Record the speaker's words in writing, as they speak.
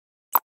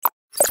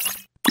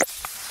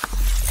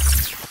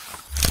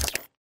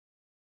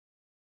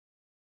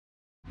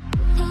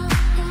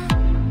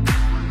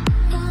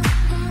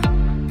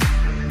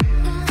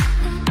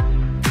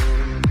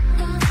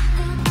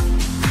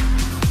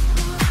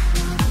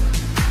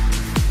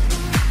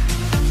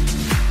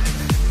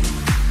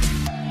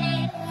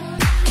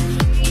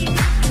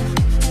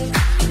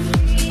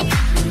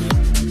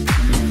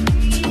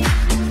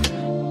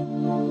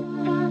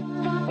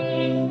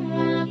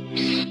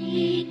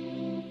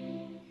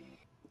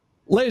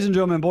Ladies and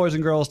gentlemen, boys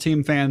and girls,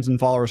 team fans and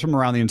followers from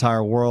around the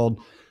entire world,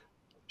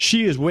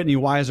 she is Whitney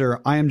Weiser.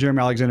 I am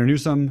Jeremy Alexander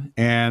Newsome,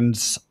 and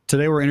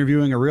today we're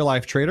interviewing a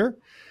real-life trader.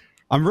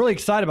 I'm really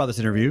excited about this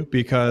interview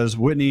because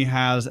Whitney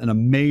has an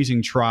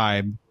amazing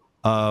tribe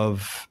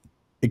of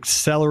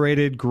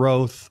accelerated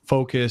growth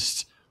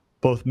focused,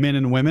 both men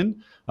and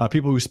women,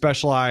 people who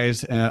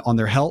specialize on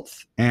their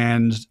health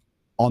and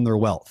on their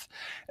wealth.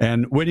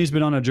 And Whitney's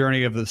been on a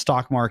journey of the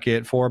stock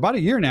market for about a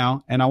year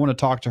now, and I want to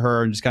talk to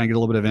her and just kind of get a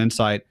little bit of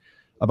insight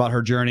about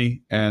her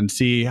journey and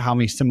see how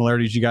many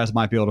similarities you guys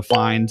might be able to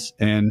find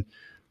in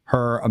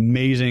her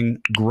amazing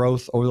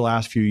growth over the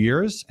last few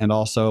years and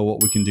also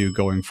what we can do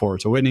going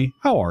forward. So Whitney,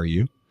 how are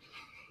you?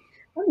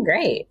 I'm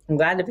great. I'm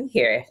glad to be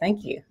here.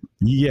 Thank you.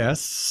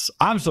 Yes,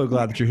 I'm so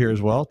glad that you're here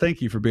as well.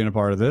 Thank you for being a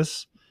part of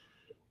this.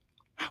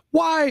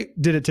 Why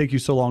did it take you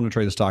so long to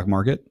trade the stock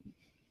market?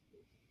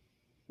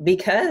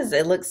 Because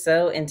it looks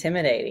so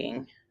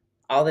intimidating.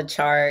 All the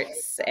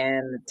charts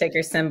and the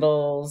ticker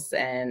symbols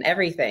and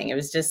everything. It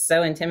was just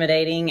so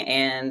intimidating.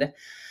 And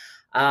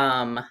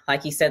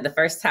like you said, the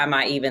first time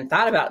I even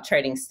thought about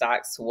trading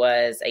stocks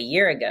was a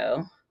year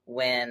ago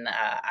when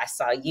I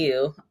saw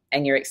you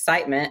and your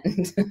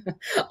excitement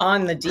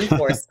on the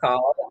G-Force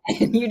call.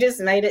 And you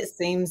just made it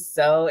seem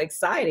so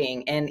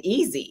exciting and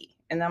easy.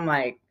 And I'm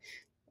like,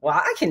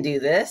 well, I can do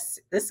this.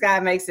 This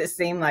guy makes it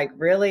seem like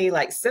really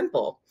like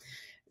simple.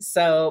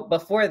 So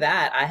before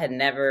that, I had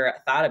never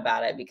thought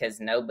about it because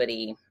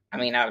nobody,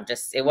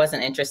 it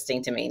wasn't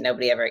interesting to me.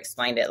 Nobody ever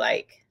explained it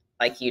like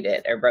you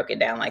did or broke it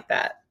down like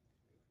that.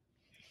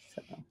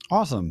 So.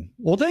 Awesome.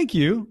 Well, thank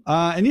you.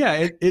 And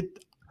yeah,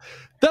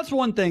 that's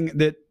one thing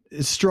that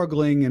is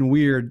struggling and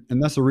weird.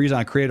 And that's the reason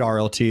I created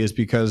RLT is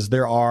because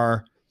there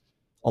are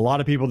a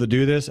lot of people that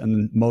do this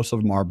and most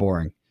of them are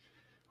boring.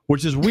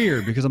 Which is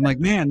weird because I'm like,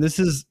 man,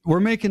 we're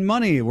making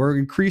money. We're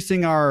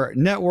increasing our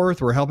net worth.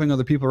 We're helping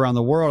other people around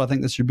the world. I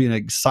think this should be an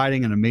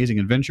exciting and amazing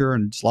adventure.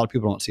 And just a lot of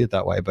people don't see it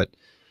that way, but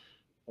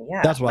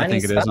yeah, that's what I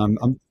think it is.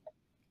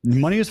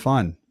 Money is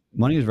fun.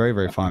 Money is very,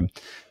 very fun.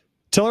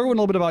 Tell everyone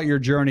a little bit about your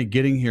journey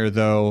getting here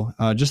though.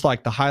 Just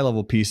like the high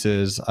level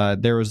pieces,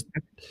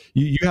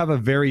 you have a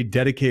very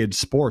dedicated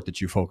sport that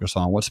you focus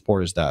on. What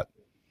sport is that?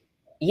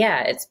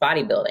 Yeah, it's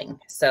bodybuilding.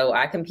 So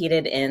I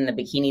competed in the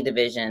bikini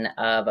division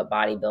of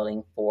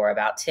bodybuilding for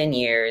about 10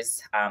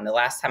 years. The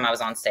last time I was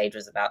on stage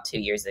was about 2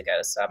 years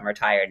ago, so I'm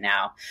retired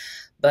now.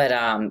 But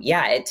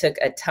yeah, it took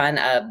a ton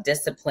of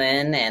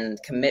discipline and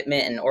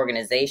commitment and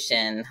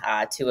organization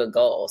to a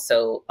goal.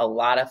 So a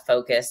lot of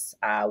focus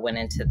went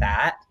into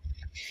that.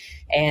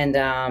 And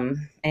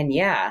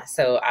yeah,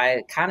 so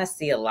I kind of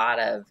see a lot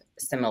of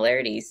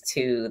similarities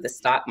to the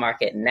stock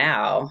market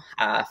now.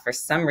 For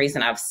some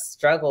reason, I've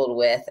struggled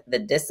with the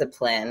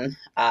discipline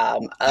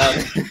of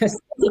sticking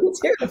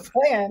to a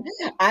plan.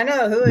 I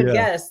know who would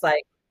guess,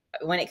 like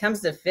when it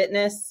comes to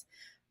fitness,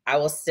 I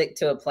will stick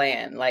to a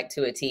plan, like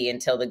to a T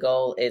until the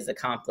goal is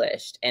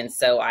accomplished. And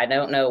so I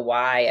don't know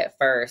why at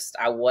first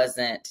I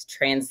wasn't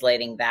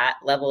translating that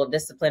level of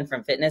discipline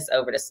from fitness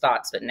over to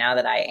stocks. But now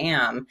that I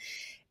am,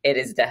 it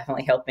is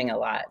definitely helping a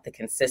lot, the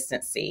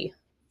consistency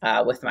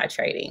with my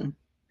trading.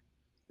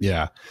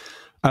 Yeah,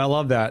 I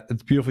love that.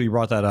 It's beautiful you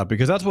brought that up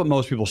because that's what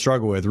most people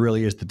struggle with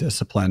really is the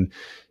discipline.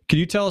 Can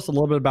you tell us a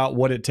little bit about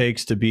what it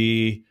takes to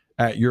be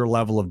at your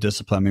level of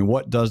discipline? I mean,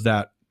 what does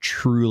that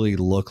truly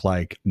look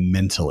like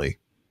mentally?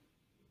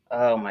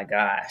 Oh my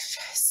gosh.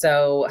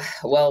 So,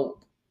 well,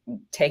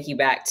 take you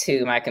back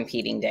to my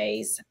competing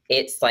days.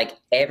 It's like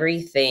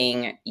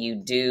everything you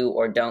do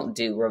or don't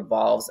do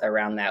revolves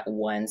around that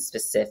one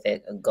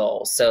specific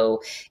goal.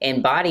 So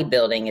in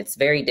bodybuilding, it's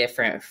very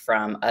different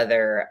from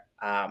other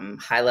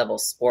high-level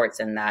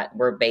sports in that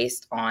we're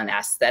based on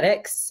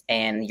aesthetics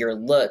and your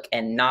look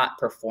and not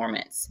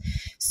performance.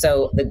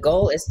 So the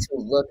goal is to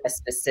look a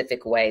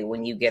specific way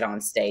when you get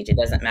on stage. It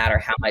doesn't matter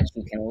how much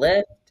you can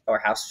lift or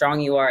how strong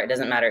you are. It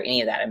doesn't matter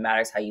any of that. It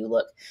matters how you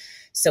look.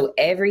 So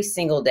every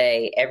single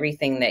day,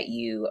 everything that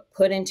you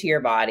put into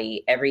your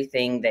body,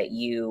 everything that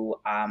you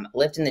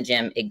lift in the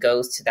gym, it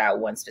goes to that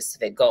one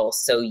specific goal.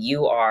 So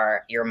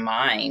your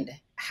mind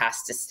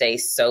has to stay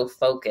so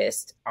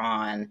focused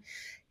on,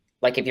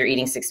 like if you're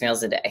eating 6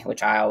 meals a day,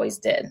 which I always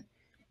did,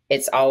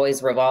 it's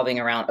always revolving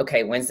around,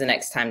 okay, when's the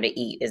next time to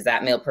eat? Is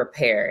that meal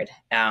prepared?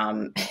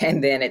 And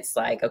then it's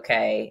like,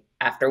 okay,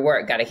 after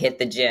work, got to hit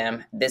the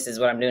gym. This is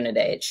what I'm doing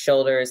today. It's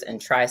shoulders and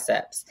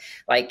triceps.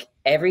 Like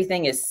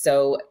everything is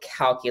so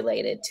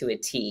calculated to a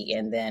T.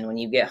 And then when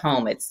you get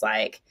home, it's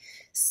like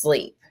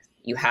sleep.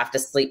 You have to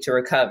sleep to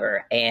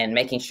recover and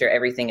making sure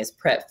everything is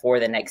prepped for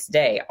the next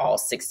day. All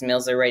 6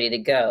 meals are ready to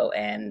go.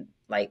 And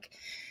like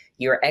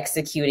you're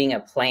executing a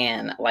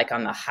plan like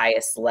on the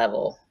highest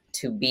level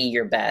to be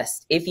your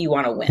best if you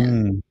want to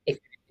win. If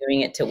you're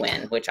doing it to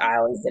win, which I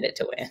always did it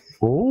to win.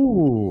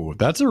 Oh,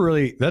 that's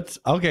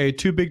okay.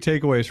 2 big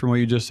takeaways from what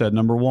you just said.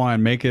 Number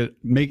one, make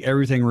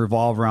everything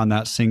revolve around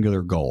that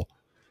singular goal.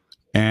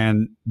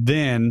 And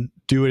then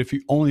do it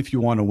only if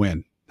you want to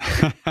win.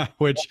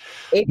 Which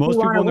most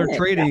people when they're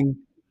trading,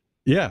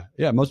 Yeah.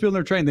 Yeah. Most people that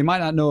are trained, they might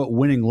not know what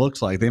winning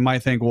looks like. They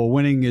might think, well,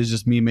 winning is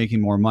just me making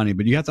more money,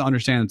 but you have to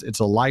understand it's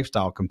a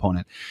lifestyle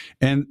component.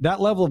 And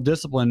that level of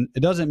discipline,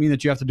 it doesn't mean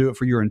that you have to do it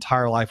for your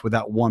entire life with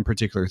that one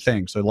particular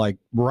thing. So like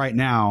right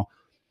now,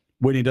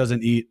 Whitney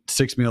doesn't eat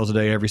 6 meals a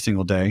day every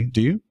single day.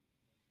 Do you?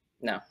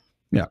 No.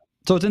 Yeah.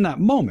 So it's in that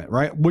moment,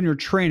 right? When you're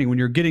training, when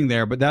you're getting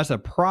there, but that's a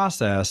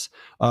process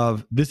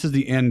of this is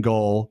the end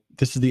goal.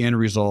 This is the end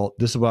result.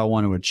 This is what I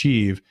want to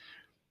achieve.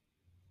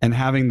 And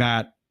having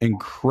that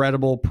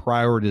incredible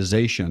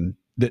prioritization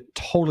that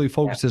totally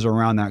focuses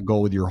around that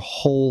goal with your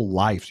whole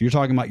life. So you're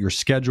talking about your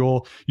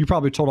schedule. You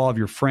probably told all of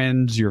your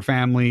friends, your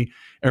family,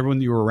 everyone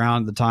that you were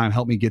around at the time,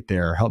 help me get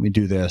there, help me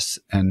do this.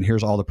 And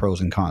here's all the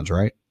pros and cons,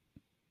 right?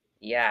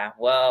 Yeah,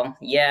 well,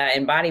 yeah,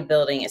 in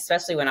bodybuilding,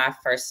 especially when I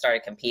first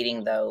started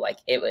competing, though, like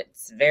it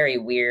was very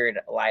weird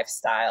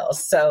lifestyle.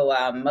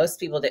 So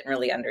most people didn't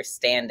really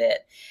understand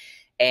it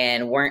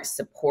and weren't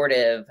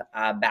supportive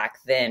back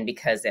then,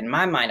 because in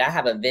my mind, I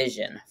have a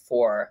vision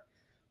for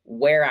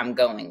where I'm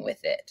going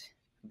with it,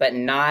 but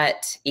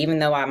not, even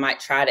though I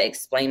might try to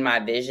explain my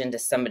vision to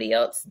somebody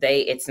else,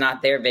 it's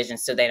not their vision,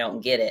 so they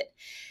don't get it.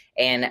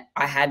 And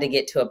I had to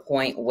get to a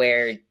point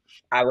where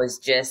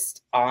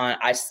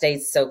I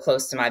stayed so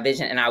close to my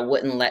vision, and I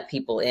wouldn't let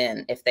people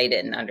in if they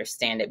didn't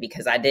understand it,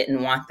 because I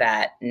didn't want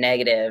that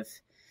negative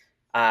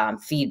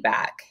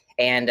feedback.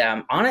 And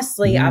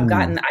honestly, I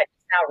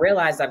now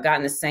realize I've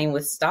gotten the same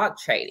with stock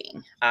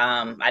trading.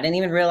 I didn't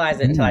even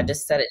realize it until I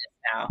just said it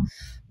just now.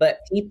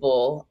 But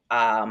people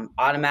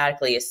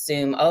automatically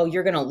assume, oh,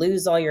 you're going to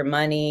lose all your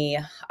money.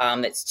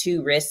 It's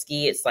too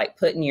risky. It's like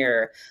putting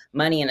your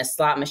money in a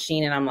slot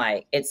machine. And I'm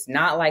like, it's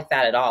not like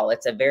that at all.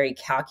 It's a very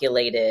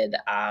calculated,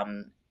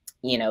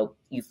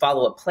 you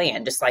follow a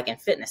plan, just like in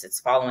fitness, it's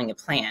following a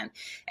plan,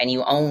 and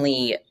you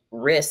only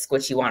risk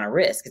what you want to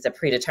risk. It's a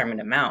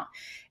predetermined amount.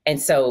 And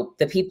so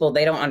the people,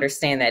 they don't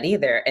understand that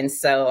either. And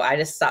so I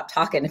just stopped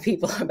talking to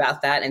people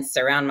about that and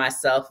surround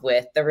myself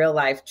with the real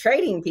life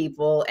trading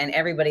people and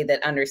everybody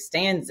that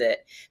understands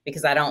it,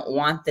 because I don't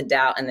want the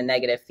doubt and the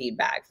negative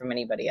feedback from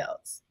anybody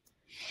else.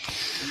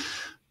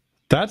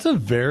 That's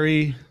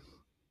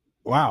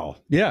wow.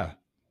 Yeah.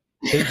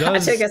 It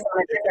does. I took us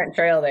on a different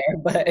trail there,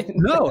 but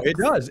no, it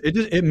does.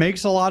 It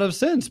makes a lot of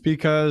sense,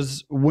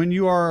 because when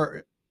you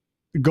are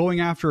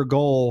going after a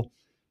goal,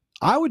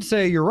 I would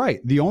say you're right.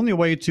 The only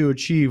way to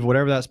achieve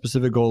whatever that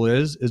specific goal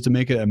is to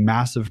make it a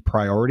massive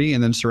priority,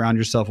 and then surround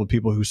yourself with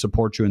people who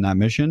support you in that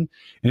mission.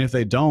 And if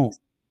they don't,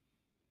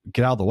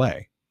 get out of the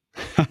way.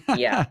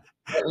 Yeah.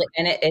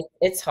 And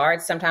it's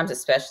hard sometimes,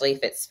 especially if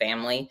it's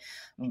family,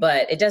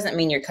 but it doesn't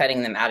mean you're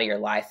cutting them out of your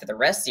life for the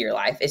rest of your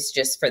life. It's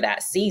just for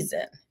that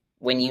season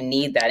when you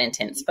need that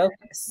intense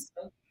focus.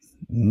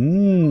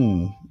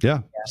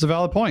 Yeah, that's a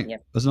valid point.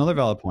 Yep. That's another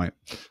valid point.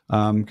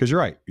 Because you're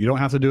right. You don't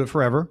have to do it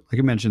forever. Like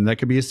I mentioned, that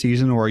could be a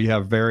season where you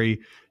have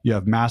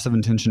massive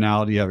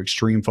intentionality, you have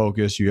extreme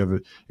focus, you have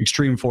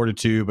extreme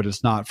fortitude, but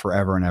it's not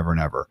forever and ever and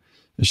ever.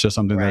 It's just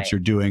something that you're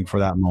doing for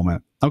that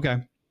moment. Okay.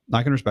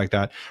 I can respect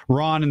that.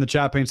 Ron in the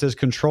chat pane says,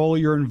 control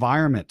your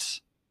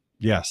environment.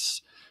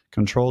 Yes.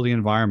 Control the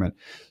environment.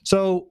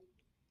 So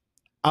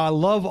I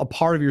love a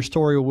part of your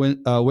story,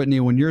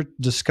 Whitney, when you're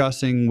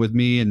discussing with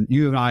me, and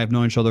you and I have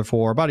known each other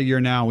for about a year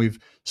now. We've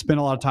spent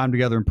a lot of time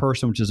together in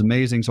person, which is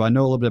amazing. So I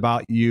know a little bit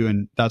about you,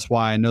 and that's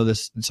why I know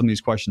some of these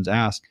questions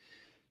asked.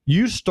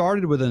 You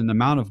started with an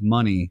amount of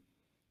money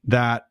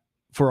that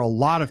for a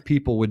lot of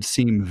people would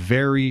seem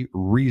very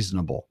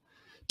reasonable.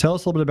 Tell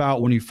us a little bit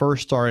about when you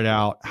first started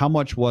out. How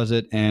much was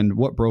it, and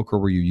what broker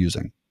were you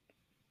using?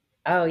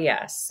 Oh,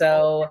 yeah.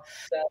 So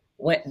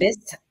when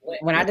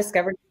I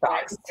discovered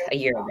stocks a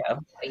year ago,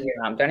 do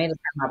I need to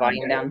turn my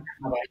volume down?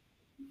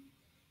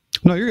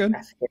 No, you're good.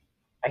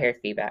 I hear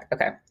feedback.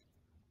 Okay.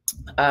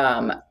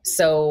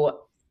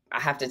 So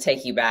I have to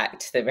take you back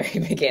to the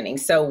very beginning.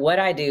 So what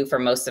I do for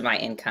most of my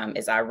income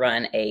is I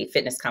run a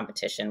fitness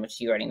competition,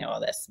 which you already know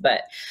all this,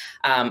 but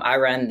I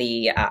run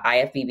the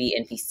IFBB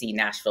NPC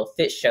Nashville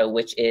Fit Show,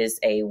 which is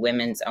a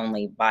women's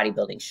only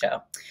bodybuilding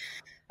show.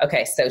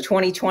 Okay, so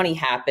 2020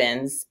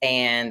 happens,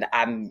 and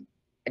I'm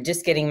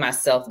just getting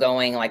myself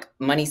going. Like,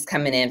 money's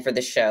coming in for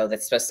the show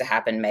that's supposed to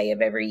happen May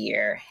of every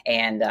year.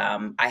 And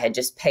I had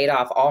just paid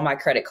off all my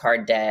credit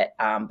card debt,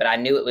 but I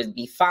knew it would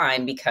be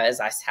fine because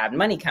I had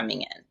money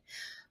coming in.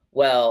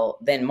 Well,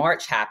 then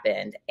March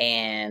happened,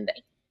 and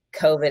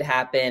COVID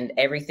happened.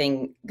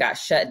 Everything got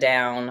shut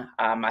down.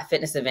 My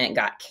fitness event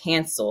got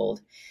canceled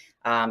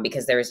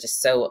because there was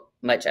just so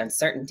much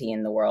uncertainty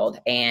in the world,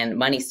 and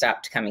money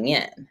stopped coming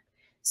in.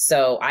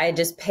 So I had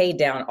just paid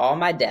down all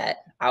my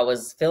debt. I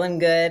was feeling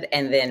good,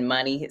 and then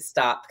money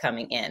stopped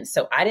coming in.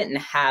 So I didn't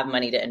have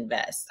money to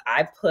invest.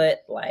 I put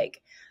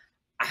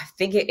I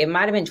think it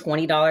might have been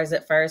 $20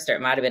 at first, or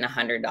it might have been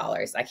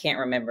 $100. I can't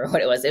remember what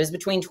it was. It was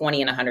between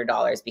 $20 and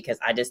 $100 because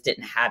I just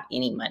didn't have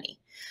any money.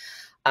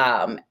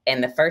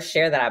 And the first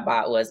share that I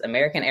bought was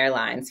American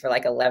Airlines for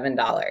like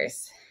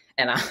 $11.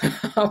 And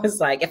I was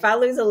like, if I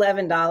lose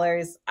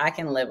 $11, I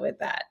can live with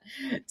that.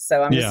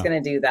 So I'm just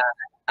going to do that.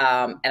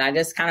 And I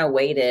just kind of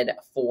waited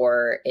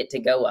for it to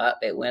go up.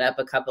 It went up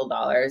a couple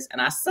dollars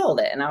and I sold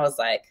it. And I was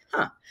like,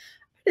 huh,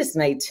 I just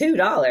made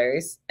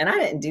 $2 and I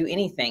didn't do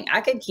anything.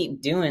 I could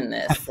keep doing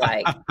this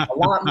like a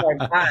lot more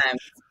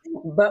times,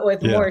 but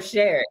with Yeah. more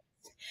shares.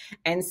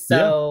 And Yeah.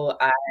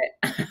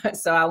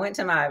 so I went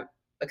to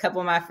a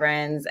couple of my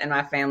friends and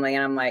my family,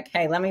 and I'm like,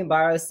 hey, let me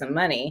borrow some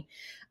money,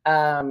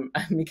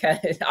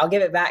 because I'll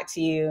give it back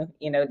to you,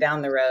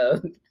 down the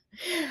road.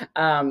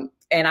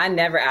 And I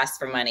never asked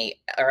for money,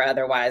 or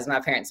otherwise my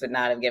parents would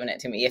not have given it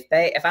to me.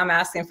 If I'm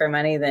asking for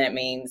money, then it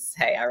means,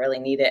 hey, I really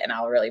need it and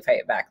I'll really pay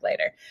it back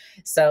later.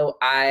 So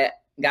I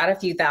got a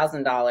few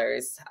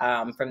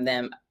 $1,000s from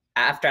them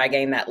after I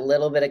gained that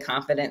little bit of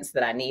confidence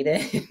that I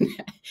needed.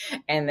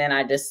 And then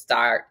I just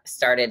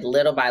started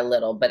little by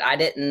little, but I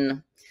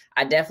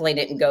definitely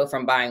didn't go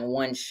from buying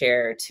one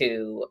share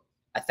to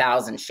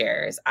 1,000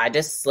 shares. I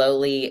just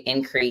slowly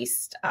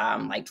increased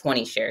like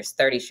 20 shares,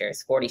 30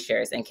 shares, 40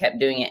 shares, and kept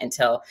doing it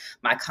until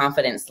my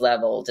confidence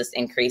level just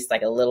increased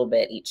like a little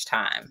bit each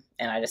time.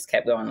 And I just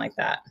kept going like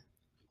that.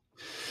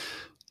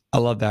 I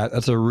love that.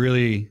 That's a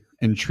really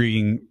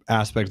intriguing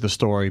aspect of the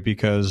story,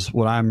 because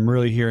what I'm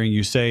really hearing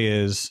you say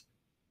is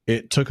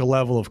it took a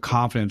level of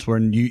confidence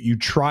when you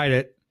tried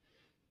it,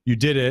 you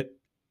did it,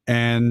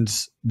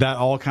 and that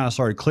all kind of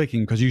started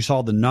clicking because you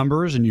saw the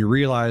numbers and you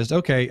realized,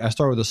 okay, I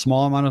started with a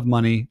small amount of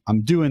money,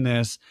 I'm doing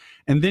this.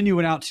 And then you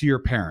went out to your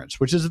parents,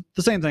 which is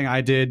the same thing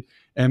I did.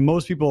 And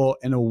most people,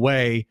 in a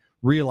way,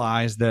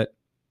 realize that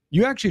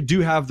you actually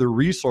do have the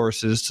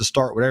resources to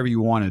start whatever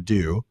you want to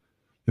do.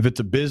 If it's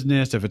a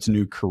business, if it's a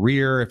new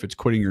career, if it's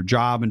quitting your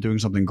job and doing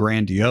something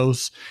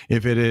grandiose,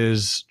 if it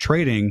is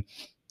trading,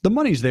 the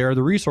money's there,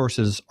 the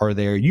resources are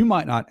there. You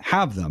might not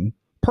have them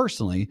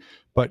personally,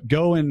 but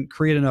go and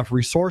create enough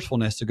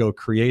resourcefulness to go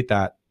create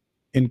that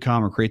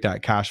income or create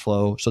that cash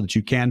flow so that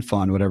you can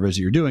fund whatever it is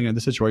you're doing. And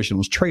the situation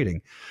was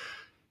trading.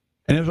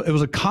 And it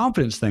was a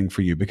confidence thing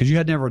for you because you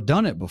had never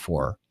done it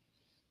before,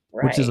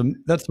 Right.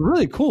 That's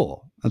really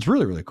cool. That's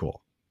really, really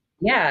cool.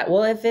 Yeah.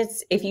 Well,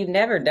 if you've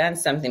never done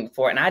something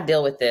before, and I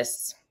deal with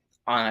this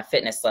on a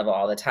fitness level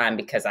all the time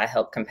because I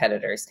help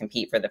competitors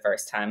compete for the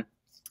first time.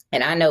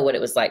 And I know what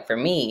it was like for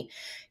me.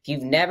 If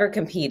you've never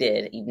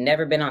competed, you've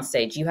never been on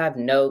stage, you have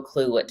no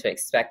clue what to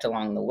expect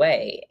along the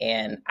way.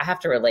 And I have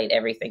to relate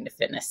everything to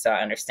fitness so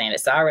I understand it.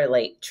 So I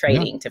relate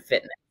trading to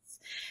fitness.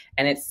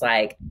 And it's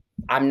like,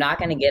 I'm not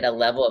going to get a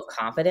level of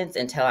confidence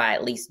until I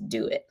at least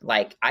do it.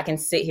 Like, I can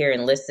sit here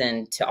and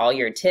listen to all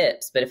your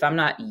tips, but if I'm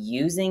not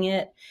using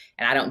it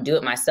and I don't do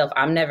it myself,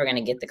 I'm never going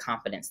to get the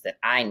confidence that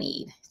I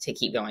need to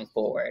keep going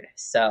forward.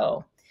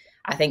 So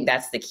I think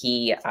that's the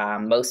key.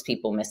 Most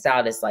people miss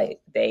out is like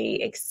they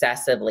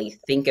excessively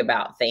think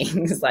about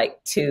things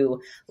like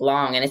too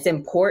long. And it's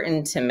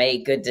important to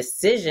make good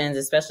decisions,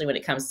 especially when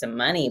it comes to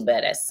money.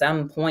 But at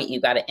some point, you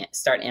got to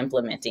start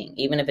implementing,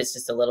 even if it's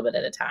just a little bit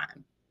at a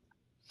time.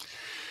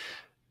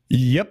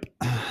 Yep,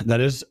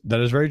 that is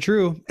very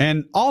true.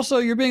 And also,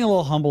 you're being a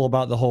little humble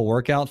about the whole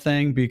workout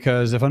thing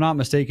because if I'm not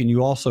mistaken,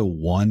 you also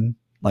won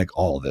like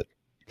all of it.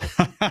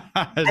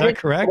 Is that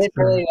correct? I did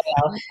really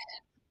well.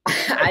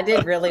 I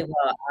did really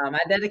well. I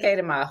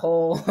dedicated my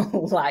whole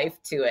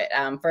life to it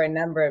for a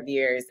number of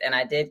years, and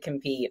I did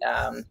compete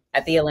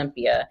at the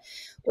Olympia,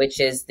 which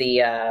is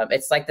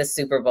it's like the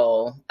Super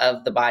Bowl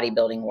of the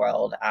bodybuilding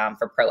world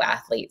for pro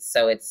athletes.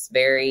 So it's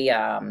very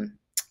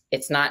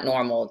it's not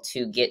normal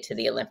to get to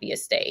the Olympia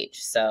stage.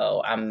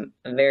 So I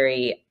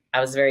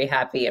was very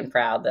happy and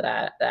proud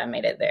that I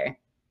made it there.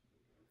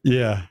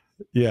 Yeah,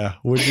 yeah,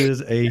 which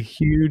is a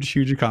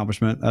huge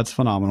accomplishment. That's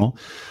phenomenal.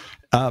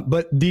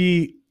 But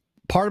the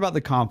part about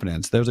the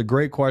confidence, there's a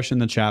great question in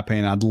the chat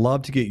pane. I'd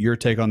love to get your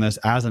take on this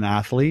as an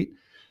athlete,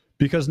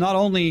 because not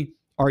only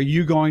are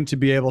you going to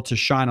be able to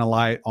shine a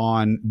light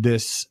on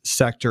this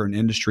sector and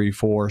industry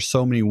for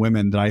so many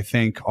women that I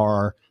think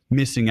are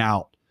missing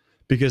out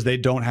because they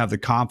don't have the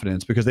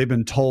confidence, because they've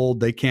been told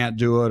they can't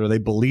do it, or they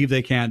believe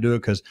they can't do it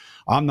because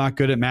I'm not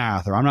good at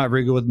math, or I'm not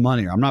very good with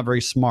money, or I'm not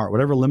very smart,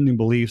 whatever limiting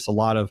beliefs a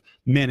lot of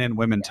men and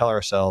women tell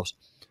ourselves.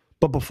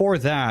 But before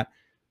that,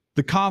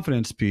 the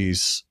confidence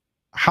piece,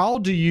 how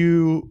do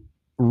you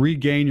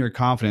regain your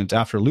confidence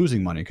after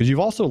losing money? Because you've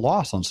also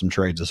lost on some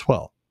trades as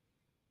well.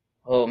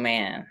 Oh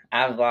man,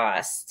 I've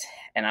lost,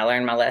 and I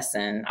learned my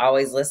lesson.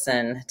 Always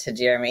listen to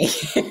Jeremy.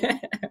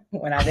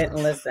 When I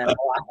didn't listen, I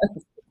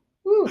lost.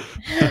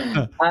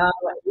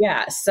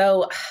 Yeah,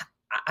 so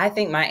I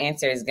think my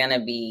answer is going to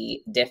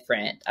be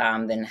different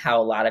than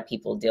how a lot of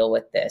people deal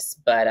with this.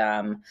 But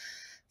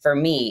for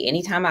me,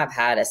 anytime I've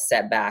had a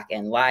setback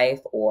in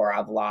life or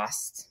I've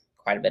lost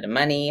quite a bit of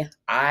money,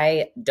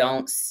 I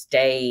don't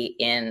stay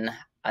in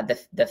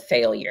the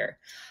failure.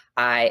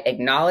 I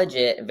acknowledge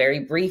it very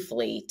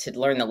briefly to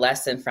learn the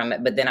lesson from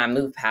it, but then I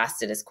move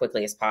past it as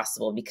quickly as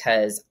possible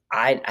because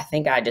I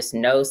think I just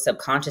know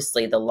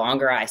subconsciously the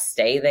longer I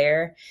stay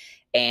there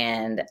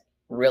and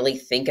really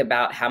think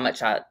about how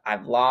much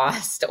I've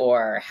lost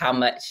or how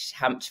much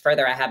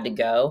further I have to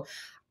go,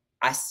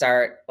 I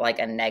start like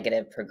a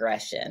negative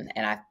progression.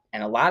 And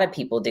And a lot of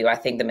people do. I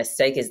think the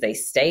mistake is they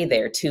stay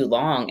there too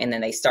long and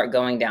then they start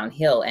going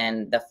downhill.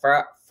 And the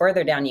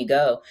further down you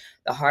go,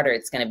 the harder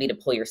it's going to be to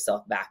pull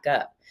yourself back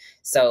up.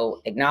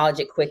 So acknowledge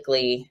it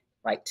quickly,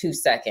 like 2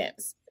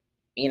 seconds.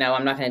 You know,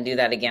 I'm not going to do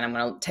that again. I'm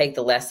going to take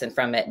the lesson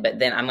from it, but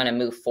then I'm going to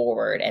move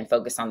forward and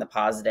focus on the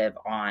positive,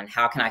 on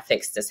how can I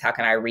fix this? How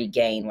can I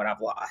regain what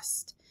I've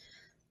lost?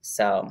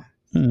 So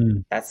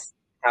that's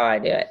how I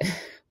do it.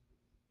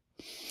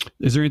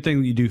 Is there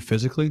anything that you do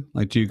physically?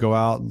 Like, do you go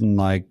out and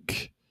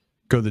like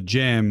go to the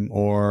gym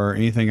or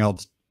anything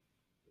else?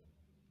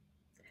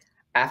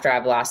 After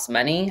I've lost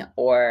money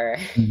or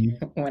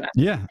when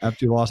Yeah,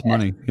 after you lost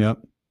money. Yep.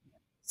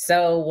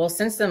 So, well,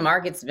 since the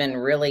market's been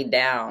really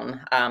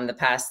down the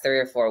past 3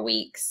 or 4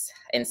 weeks,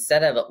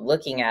 instead of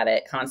looking at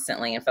it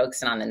constantly and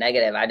focusing on the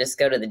negative, I just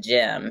go to the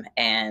gym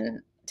and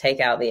take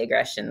out the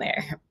aggression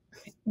there.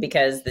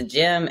 Because the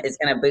gym is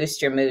going to boost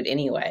your mood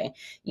anyway.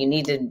 You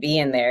need to be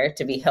in there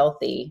to be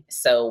healthy.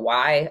 So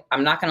why?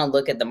 I'm not going to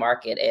look at the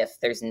market if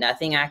there's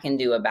nothing I can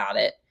do about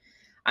it.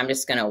 I'm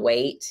just going to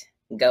wait,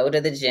 go to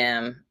the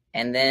gym,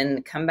 and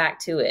then come back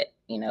to it.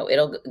 You know,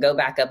 it'll go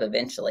back up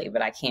eventually,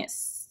 but I can't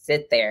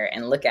sit there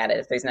and look at it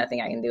if there's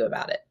nothing I can do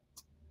about it.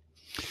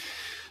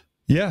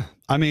 Yeah.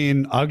 I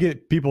mean, I'll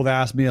get people that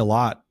ask me a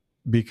lot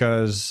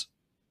because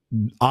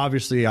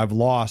obviously I've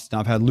lost and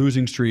I've had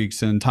losing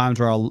streaks and times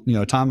where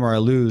I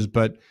lose,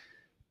 but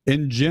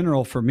in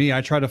general, for me,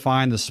 I try to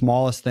find the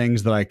smallest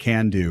things that I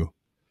can do,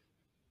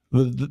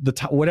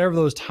 whatever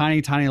those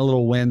tiny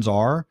little wins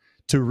are,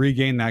 to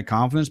regain that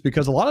confidence.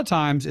 Because a lot of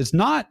times it's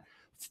not,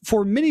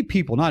 for many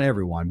people, not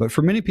everyone, but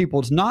for many people,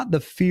 it's not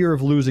the fear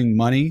of losing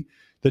money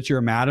that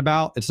you're mad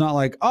about. It's not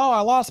like, oh,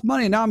 I lost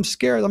money, now I'm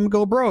scared, I'm gonna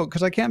go broke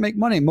because I can't make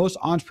money. Most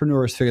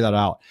entrepreneurs figure that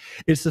out.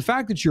 It's the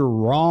fact that you're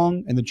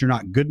wrong and that you're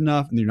not good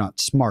enough and you're not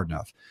smart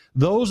enough.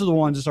 Those are the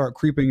ones that start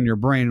creeping in your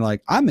brain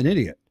like, I'm an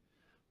idiot.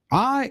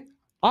 I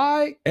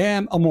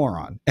am a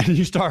moron. And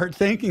you start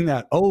thinking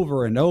that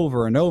over and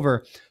over and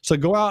over. So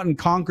go out and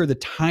conquer the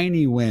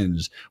tiny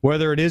wins,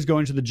 whether it is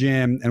going to the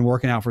gym and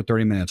working out for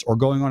 30 minutes or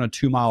going on a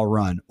 2-mile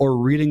run or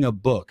reading a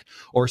book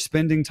or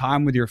spending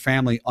time with your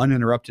family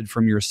uninterrupted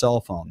from your cell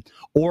phone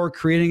or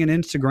creating an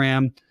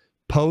Instagram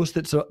post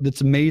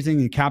that's amazing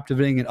and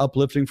captivating and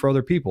uplifting for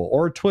other people,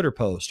 or a Twitter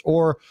post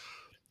or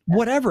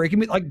whatever. It can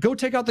be like, go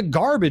take out the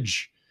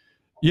garbage.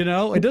 You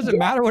know, it doesn't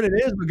matter what it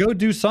is, but go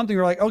do something.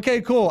 You're like,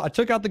 okay, cool. I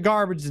took out the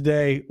garbage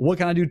today. What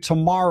can I do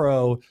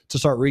tomorrow to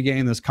start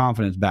regaining this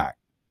confidence back?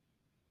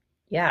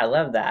 Yeah, I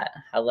love that.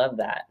 I love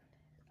that.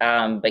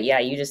 But yeah,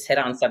 you just hit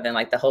on something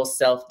like the whole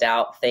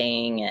self-doubt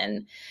thing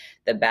and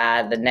the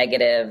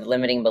negative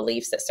limiting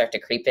beliefs that start to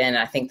creep in.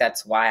 I think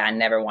that's why I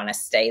never want to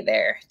stay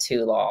there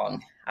too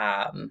long.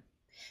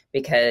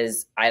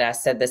 Because I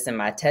said this in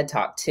my TED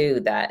Talk too,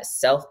 that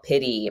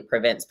self-pity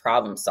prevents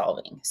problem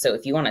solving. So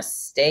if you want to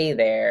stay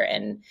there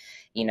and,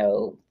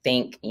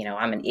 think,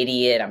 I'm an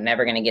idiot, I'm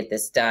never going to get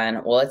this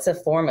done. Well, it's a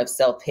form of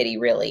self-pity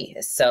really.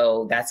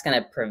 So that's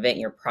going to prevent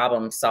your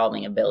problem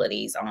solving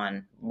abilities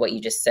on what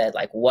you just said.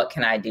 Like, what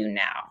can I do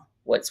now?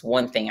 What's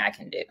one thing I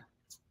can do?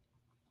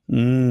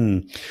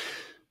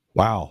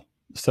 Wow.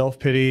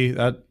 Self-pity,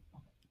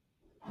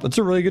 that's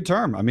a really good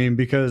term. I mean,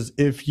 because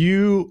if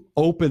you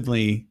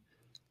openly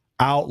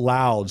out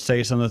loud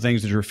say some of the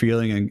things that you're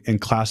feeling and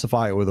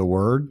classify it with a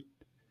word,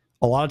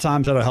 a lot of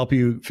times that'll help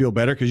you feel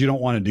better because you don't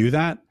want to do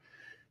that.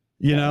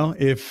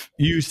 If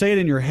you say it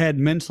in your head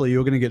mentally,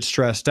 you're going to get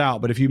stressed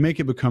out. But if you make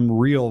it become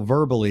real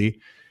verbally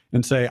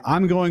and say,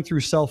 I'm going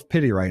through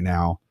self-pity right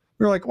now,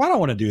 you're like, well, I don't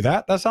want to do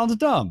that. That sounds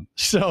dumb.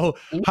 So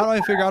how do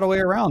I figure out a way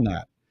around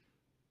that?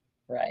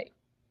 Right.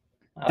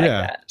 I like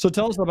that. So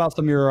tell us about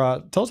some of your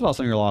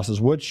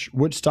losses. Which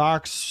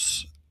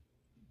stocks,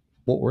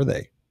 what were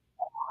they?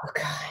 Oh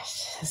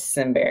gosh, this is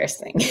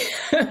embarrassing.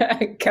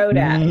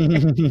 Kodak.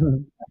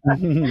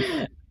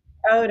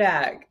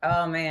 Kodak.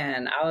 Oh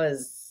man, I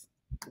was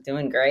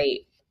doing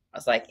great. I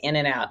was like in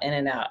and out,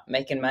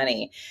 making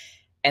money.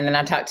 And then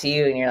I talked to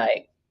you and you're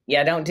like,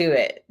 yeah, don't do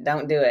it.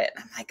 Don't do it.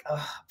 I'm like,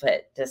 oh,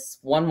 but just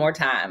one more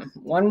time.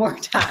 One more.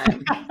 It's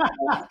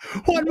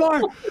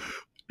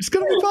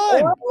going to be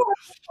fine.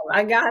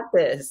 I got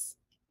this.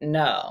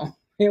 No,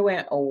 it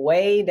went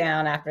way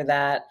down after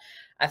that.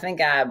 I think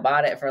I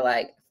bought it for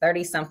like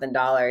 $30-something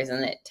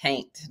and it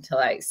tanked to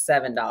like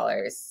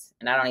 $7.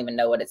 And I don't even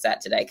know what it's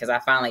at today because I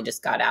finally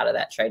just got out of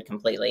that trade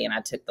completely and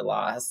I took the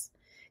loss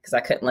because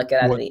I couldn't look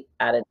at it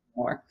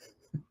anymore.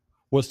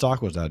 What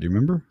stock was that? Do you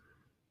remember?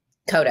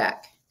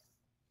 Kodak.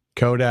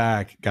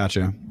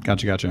 Gotcha.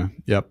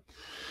 Yep.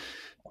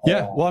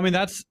 Yeah. Well, I mean,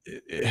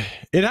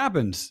 it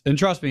happens. And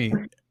trust me,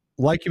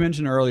 like you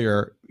mentioned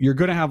earlier, you're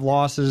going to have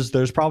losses.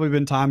 There's probably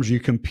been times you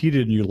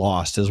competed and you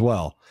lost as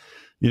well.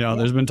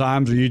 There's been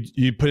times where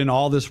you put in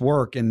all this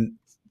work and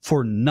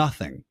for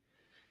nothing,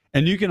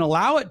 and you can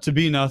allow it to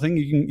be nothing.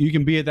 You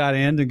can be at that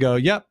end and go,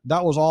 yep,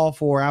 that was all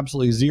for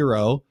absolutely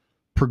zero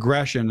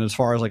progression as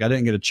far as like I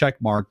didn't get a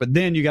check mark. But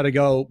then you got to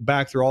go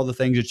back through all the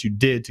things that you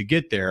did to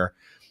get there.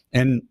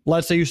 And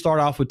let's say you start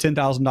off with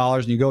 $10,000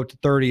 and you go up to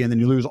 30 and then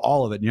you lose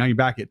all of it. And now you're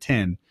back at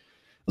 10. I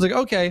was like,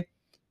 okay,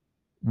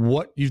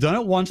 what you've done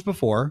it once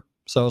before.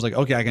 So I was like,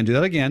 okay, I can do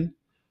that again,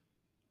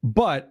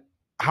 but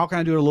how can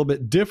I do it a little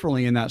bit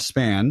differently in that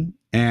span?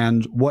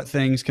 And what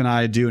things can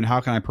I do and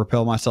how can I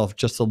propel myself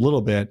just a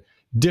little bit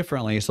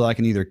differently so I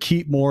can either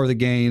keep more of the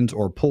gains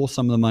or pull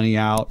some of the money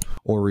out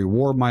or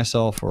reward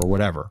myself or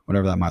whatever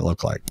that might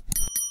look like.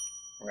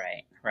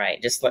 Right,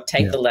 right. Just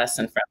take the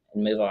lesson from it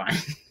and move on.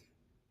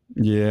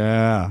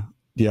 Yeah.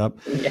 Yep.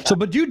 Yeah. So,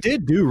 but you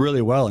did do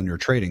really well in your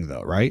trading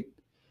though, right?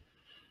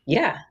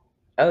 Yeah.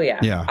 Oh yeah.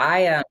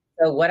 Yeah.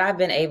 So what I've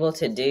been able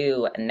to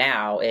do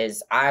now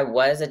is I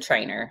was a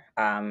trainer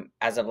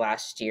as of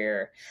last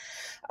year.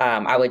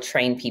 I would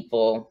train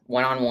people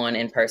one-on-one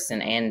in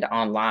person and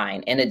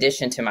online, in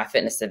addition to my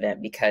fitness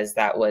event, because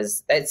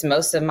it's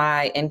most of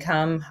my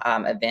income,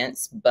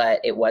 events,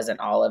 but it wasn't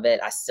all of it.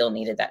 I still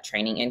needed that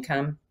training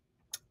income.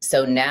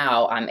 So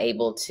now I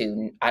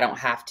don't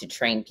have to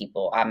train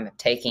people. I'm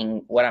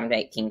taking what I'm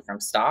making from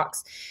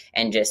stocks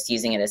and just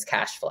using it as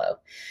cash flow.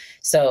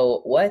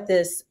 So what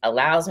this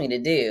allows me to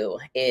do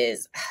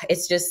is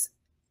it's just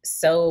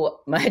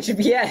so much.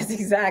 Yes,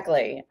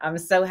 exactly. I'm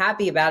so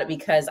happy about it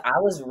because I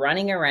was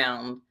running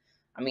around.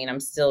 I mean, I'm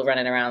still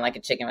running around like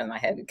a chicken with my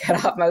head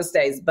cut off most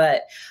days,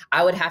 but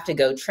I would have to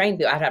go train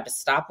people. I'd have to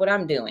stop what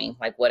I'm doing,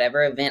 like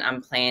whatever event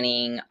I'm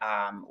planning,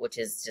 which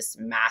is just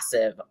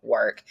massive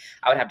work.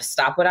 I would have to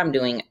stop what I'm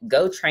doing,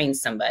 go train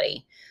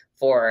somebody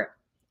for,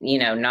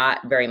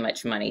 not very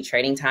much money,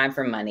 trading time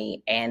for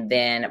money. And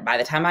then by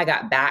the time I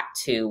got back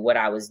to what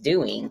I was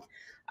doing,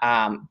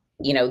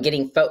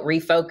 getting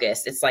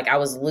refocused, it's like I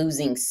was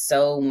losing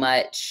so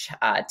much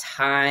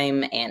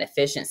time and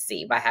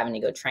efficiency by having to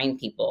go train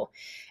people.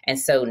 And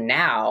so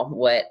now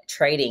what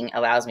trading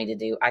allows me to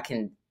do, I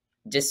can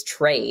just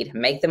trade,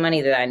 make the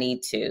money that I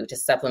need to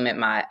supplement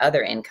my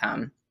other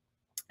income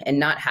and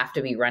not have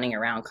to be running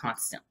around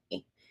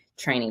constantly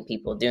training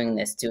people, doing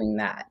this, doing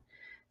that.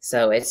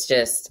 So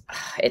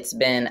it's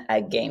been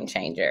a game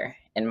changer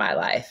in my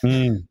life.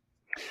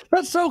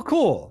 That's so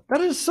cool.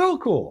 That is so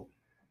cool.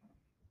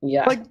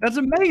 Yeah. Like, that's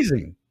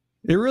amazing.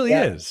 It really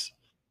is.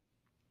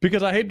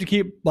 Because I hate to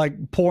keep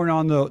like pouring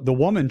on the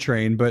woman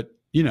train, but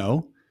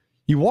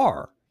you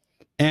are.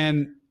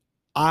 And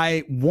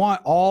I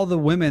want all the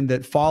women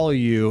that follow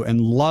you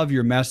and love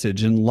your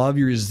message and love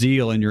your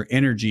zeal and your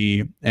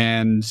energy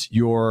and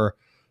your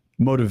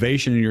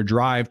motivation and your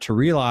drive to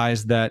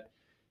realize that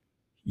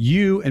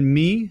you and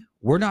me,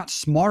 we're not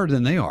smarter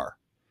than they are.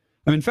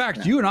 I mean, in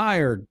fact, you and I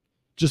are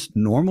just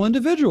normal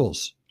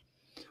individuals.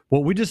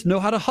 Well, we just know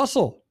how to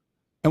hustle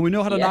and we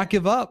know how to not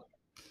give up.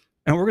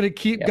 And we're going to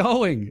keep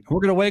going.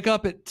 We're going to wake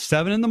up at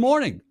 7 in the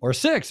morning or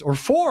 6 or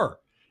 4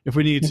 if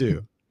we need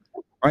to.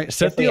 Right?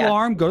 Set the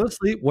alarm, go to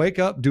sleep, wake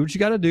up, do what you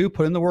got to do,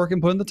 put in the work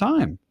and put in the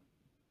time.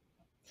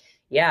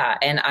 Yeah.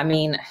 And I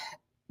mean,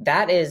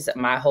 that is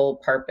my whole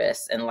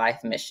purpose and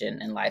life mission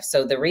in life.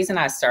 So the reason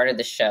I started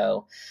the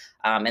show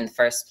in the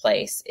first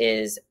place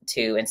is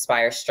to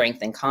inspire strength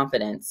and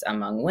confidence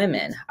among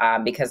women,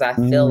 because I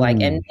feel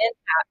like, and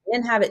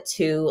men have it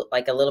too,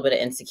 like a little bit of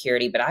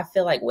insecurity, but I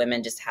feel like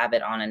women just have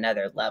it on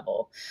another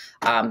level.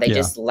 They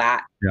just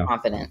lack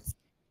confidence.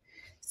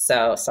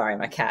 So sorry,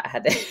 my cat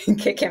had to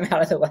kick him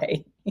out of the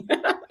way.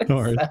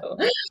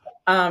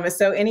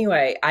 So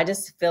anyway, I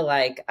just feel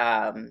like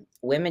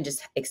women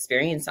just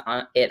experience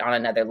it on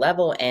another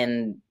level.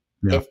 And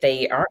if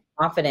they aren't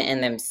confident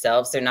in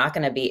themselves, they're not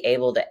going to be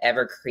able to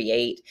ever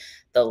create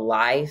the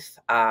life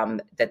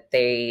that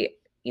they,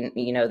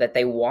 that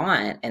they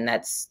want and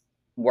that's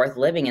worth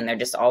living. And they're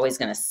just always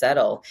going to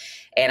settle.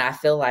 And I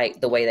feel like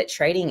the way that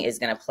trading is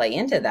going to play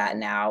into that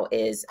now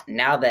is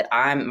now that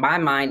my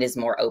mind is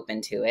more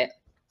open to it.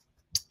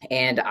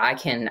 And I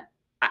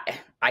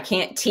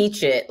can't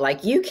teach it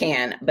like you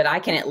can, but I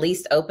can at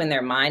least open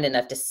their mind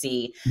enough to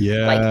see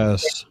like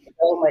there's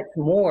so much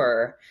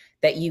more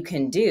that you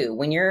can do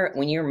when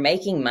you're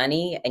making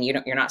money and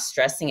you're not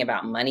stressing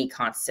about money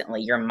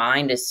constantly. Your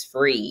mind is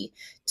free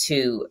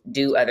to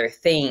do other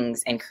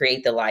things and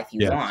create the life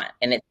you want.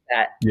 And it's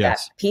that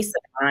peace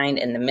of mind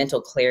and the mental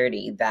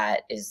clarity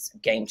that is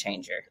game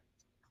changer.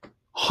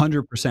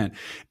 100%.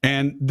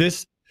 And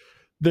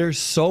there's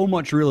so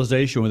much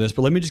realization with this,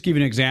 but let me just give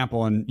you an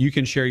example, and you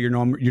can share your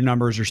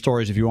numbers or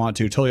stories if you want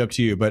to. Totally up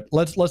to you. But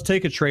let's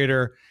take a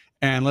trader,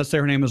 and let's say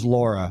her name is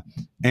Laura,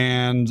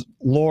 and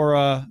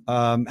Laura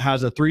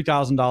has a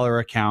 $3,000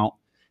 account,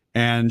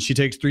 and she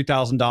takes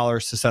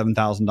 $3,000 to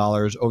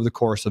 $7,000 over the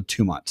course of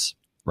 2 months,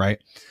 right?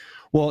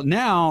 Well,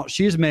 now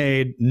she's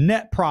made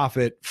net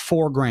profit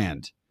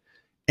 $4,000,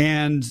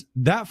 and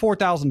that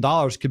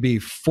 $4,000 could be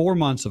 4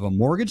 months of a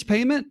mortgage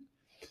payment.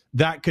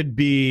 That could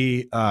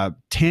be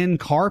 10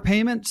 car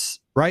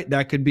payments, right?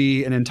 That could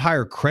be an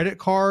entire credit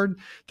card.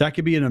 That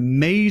could be an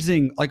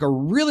amazing, like a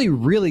really,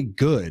 really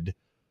good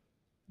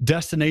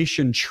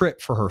destination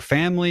trip for her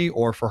family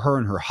or for her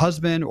and her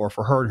husband or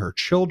for her and her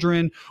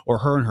children or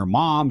her and her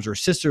moms or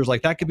sisters.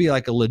 Like that could be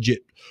like a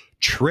legit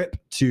trip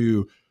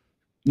to,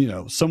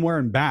 somewhere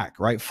and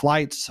back, right?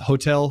 Flights,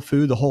 hotel,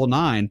 food, the whole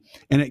nine.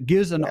 And it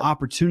gives an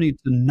opportunity to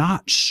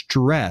not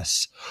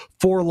stress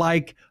for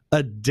like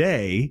a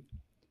day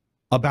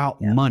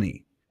about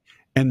money.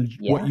 And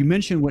Yeah. what you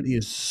mentioned, Whitney,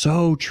 is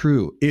so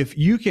true. If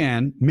you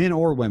can, men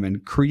or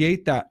women,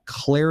 create that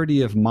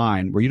clarity of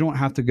mind where you don't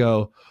have to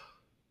go,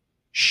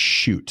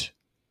 shoot,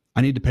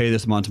 I need to pay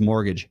this month's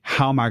mortgage.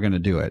 How am I going to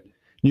do it?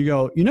 You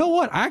go, you know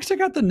what? I actually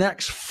got the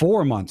next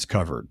 4 months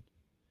covered.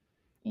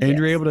 And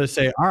you're able to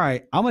say, all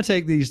right, I'm going to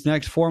take these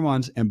next 4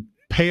 months and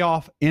pay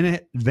off in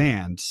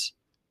advance.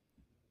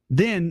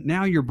 Then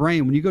now your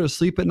brain, when you go to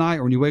sleep at night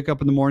or when you wake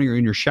up in the morning or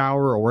in your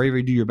shower or wherever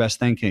you do your best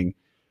thinking,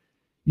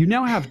 you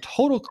now have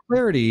total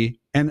clarity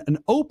and an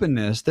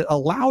openness that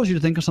allows you to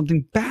think of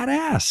something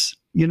badass,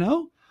 you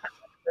know?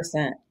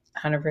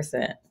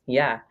 100%.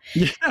 Yeah.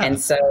 Yeah. And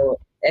so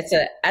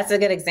that's a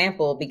good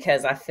example,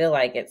 because I feel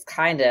like it's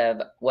kind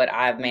of what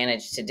I've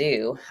managed to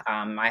do.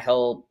 My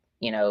whole,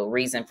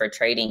 reason for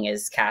trading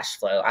is cash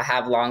flow. I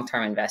have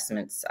long-term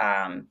investments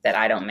that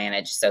I don't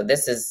manage. So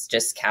this is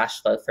just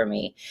cash flow for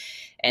me.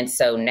 And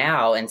so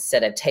now,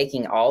 instead of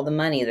taking all the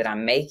money that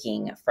I'm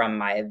making from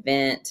my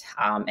event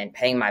and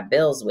paying my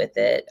bills with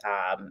it,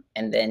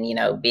 and then,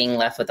 being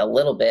left with a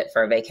little bit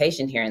for a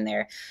vacation here and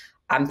there,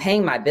 I'm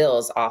paying my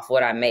bills off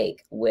what I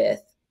make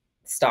with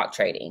stock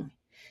trading.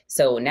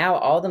 So now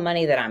all the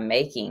money that I'm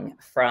making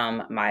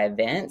from my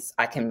events,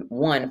 I can,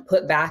 one,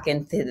 put back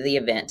into the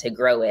event to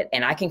grow it.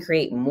 And I can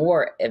create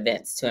more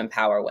events to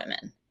empower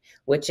women,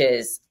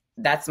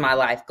 that's my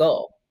life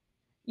goal.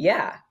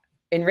 Yeah.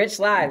 Enrich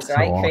lives, So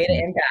right? awesome. Create an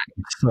impact.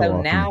 So So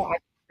awesome. now I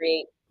can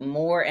create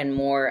more and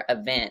more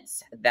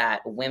events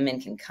that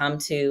women can come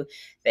to.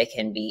 They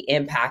can be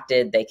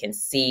impacted. They can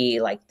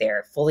see like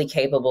they're fully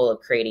capable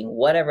of creating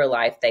whatever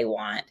life they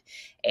want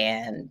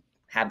and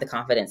have the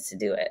confidence to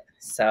do it.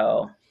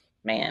 So,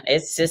 man,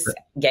 it's just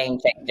game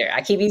changer.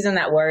 I keep using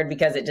that word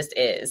because it just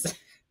is.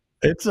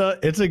 It's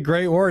a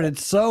great word.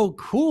 It's so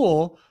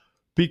cool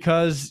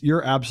because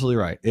you're absolutely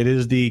right. It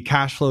is the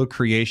cash flow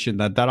creation,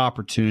 that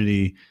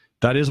opportunity.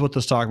 That is what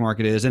the stock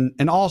market is.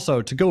 And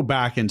also, to go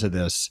back into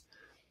this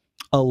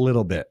a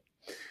little bit,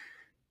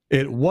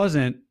 it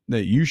wasn't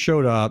that you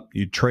showed up,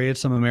 you traded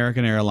some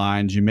American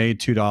Airlines, you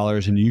made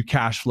 $2 and you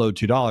cash flowed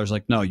 $2.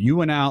 Like, no, you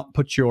went out,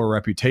 put your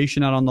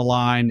reputation out on the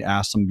line,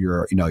 asked some of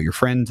your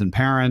friends and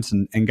parents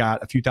and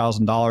got a few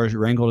 $1,000s,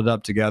 wrangled it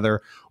up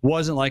together.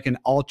 Wasn't like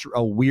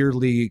a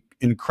weirdly,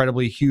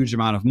 incredibly huge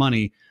amount of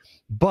money,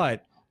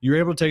 but you're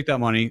able to take that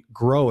money,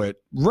 grow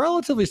it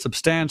relatively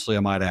substantially,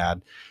 I might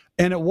add.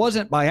 And it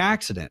wasn't by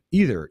accident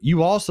either.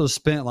 You also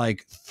spent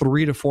like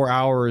 3 to 4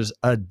 hours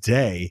a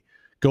day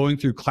going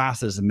through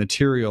classes and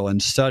material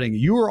and studying.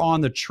 You were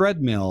on the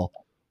treadmill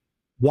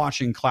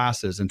watching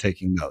classes and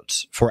taking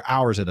notes for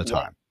hours at a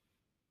time.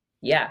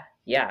 Yeah.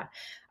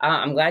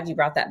 I'm glad you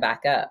brought that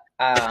back up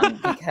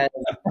because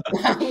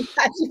I'm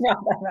glad you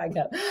brought that back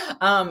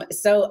up.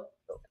 So,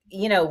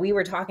 we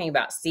were talking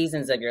about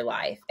seasons of your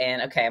life,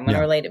 and okay, I'm going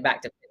to relate it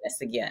back to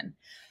fitness again.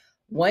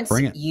 Once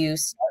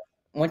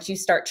you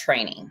start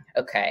training,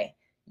 okay,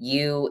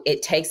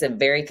 it takes a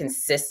very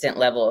consistent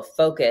level of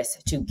focus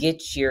to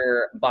get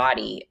your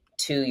body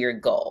to your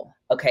goal.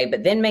 Okay.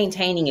 But then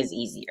maintaining is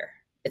easier.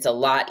 It's a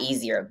lot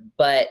easier,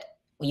 but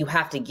you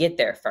have to get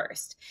there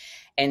first.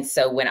 And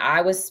so when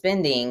I was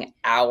spending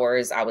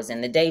hours, I was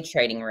in the day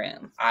trading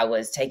room, I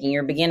was taking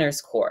your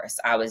beginner's course,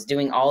 I was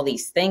doing all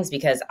these things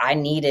because I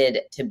needed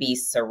to be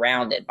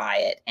surrounded by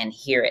it and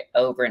hear it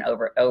over and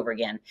over and over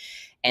again.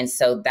 And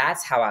so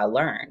that's how I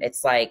learned.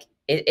 It's like,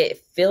 it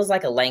feels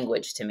like a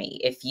language to me.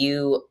 If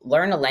you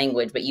learn a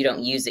language, but you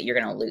don't use it, you're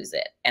going to lose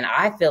it. And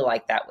I feel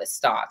like that with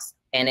stocks.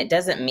 And it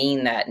doesn't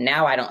mean that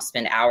now I don't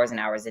spend hours and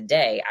hours a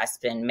day. I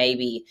spend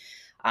maybe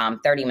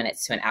 30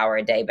 minutes to an hour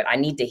a day, but I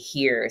need to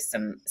hear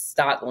some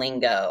stock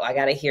lingo. I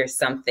got to hear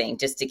something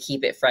just to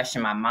keep it fresh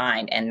in my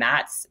mind. And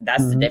that's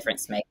the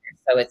difference maker.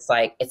 So it's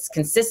like, it's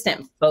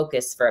consistent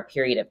focus for a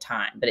period of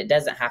time, but it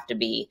doesn't have to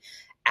be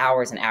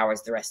hours and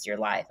hours the rest of your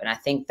life. And I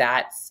think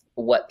that's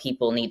what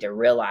people need to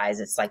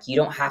realize. It's like, you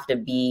don't have to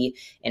be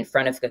in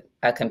front of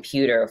a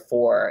computer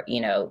for,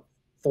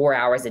 4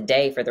 hours a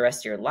day for the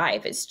rest of your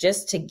life. It's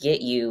just to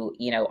get you,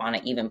 on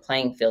an even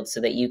playing field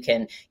so that you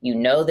can,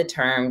 the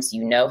terms,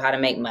 how to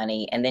make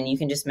money, and then you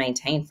can just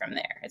maintain from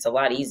there. It's a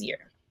lot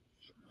easier.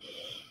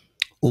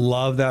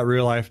 Love that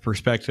real life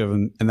perspective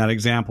and that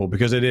example,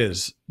 because it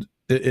is,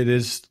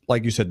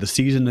 like you said, the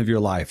season of your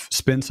life.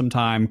 Spend some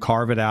time,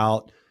 carve it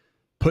out,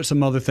 put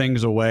some other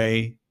things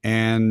away.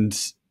 And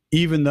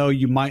even though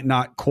you might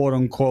not, quote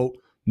unquote,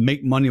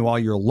 make money while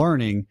you're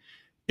learning,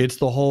 it's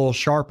the whole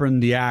sharpen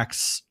the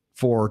axe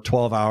for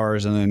 12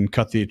 hours and then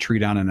cut the tree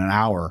down in an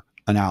hour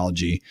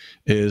analogy.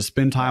 Is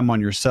spend time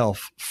on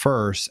yourself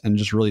first and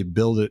just really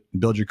build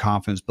your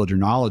confidence, build your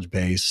knowledge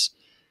base,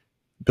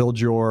 build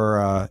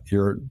your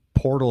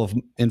portal of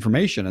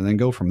information, and then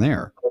go from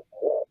there.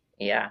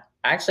 Yeah.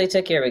 I actually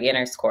took your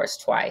beginner's course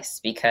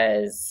twice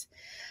because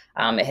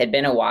it had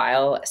been a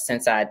while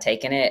since I had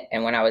taken it.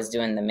 And when I was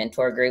doing the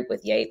mentor group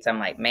with Yates, I'm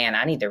like, man,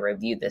 I need to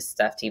review this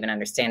stuff to even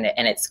understand it.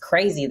 And it's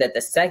crazy that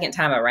the second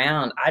time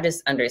around, I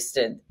just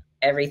understood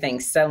everything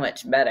so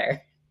much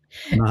better.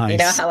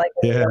 Nice. How like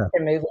the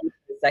movie,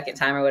 second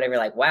time or whatever,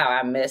 like, wow,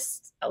 I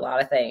missed a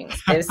lot of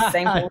things. It was the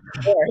same thing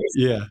with yours.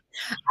 Yeah.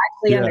 I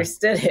actually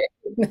understood it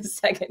the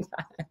second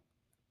time.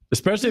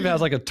 Especially if it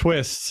has like a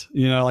twist,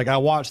 you know, like I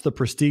watched The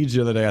Prestige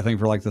the other day, I think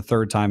for like the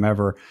third time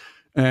ever.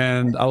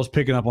 And I was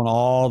picking up on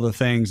all the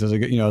things as as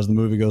the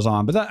movie goes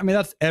on. But that, I mean,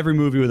 that's every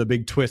movie with a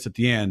big twist at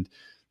the end,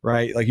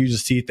 right? Like you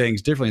just see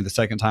things differently the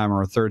second time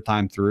or a third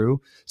time through.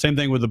 Same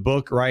thing with the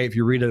book, right? If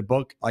you read a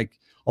book, like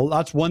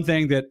that's one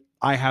thing that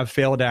I have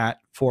failed at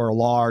for a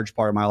large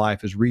part of my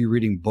life is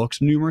rereading books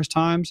numerous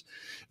times.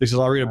 Because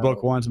I'll read a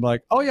book once and be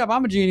like, oh yeah,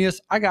 I'm a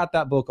genius. I got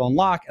that book on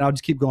lock. And I'll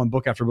just keep going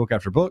book after book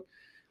after book.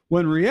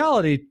 When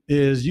reality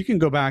is you can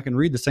go back and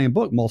read the same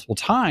book multiple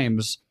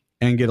times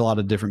and get a lot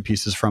of different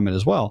pieces from it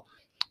as well.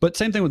 But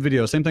same thing with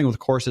videos, same thing with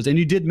courses. And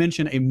you did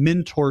mention a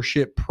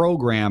mentorship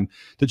program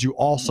that you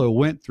also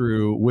went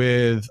through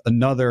with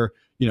another,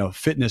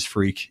 fitness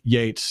freak,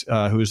 Yates,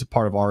 who's a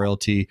part of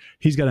RLT.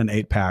 He's got an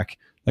 8-pack.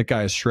 That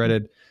guy is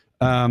shredded.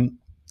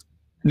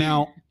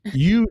 Now,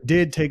 you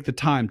did take the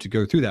time to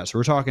go through that. So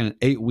we're talking an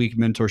 8-week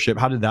mentorship.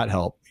 How did that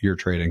help your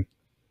trading?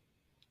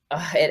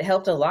 It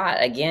helped a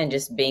lot. Again,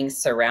 just being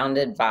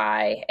surrounded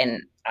by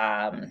and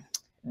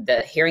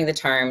hearing the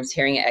terms,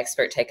 hearing an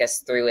expert take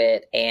us through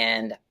it,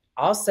 and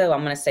also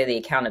I'm going to say the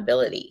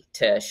accountability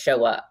to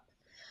show up,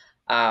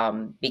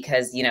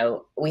 because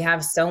we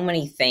have so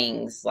many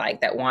things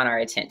like that want our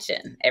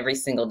attention every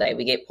single day.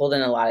 We get pulled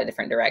in a lot of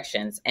different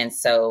directions, and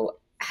so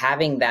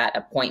having that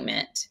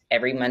appointment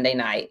every Monday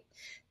night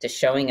to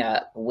showing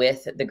up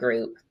with the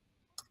group.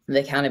 The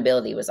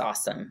accountability was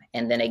awesome.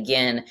 And then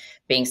again,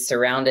 being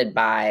surrounded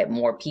by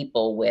more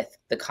people with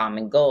the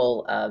common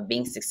goal of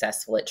being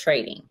successful at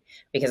trading,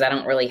 because I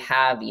don't really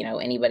have,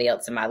 anybody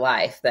else in my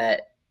life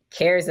that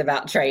cares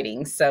about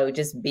trading. So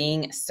just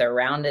being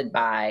surrounded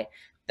by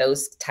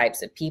those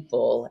types of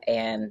people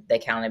and the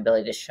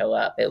accountability to show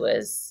up, it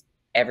was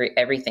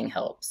everything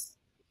helps.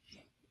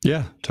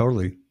 Yeah,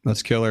 totally.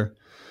 That's killer.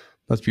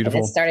 That's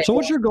beautiful. So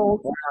what's your goal?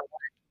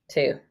 One-on-one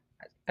too.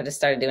 I just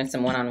started doing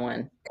some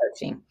one-on-one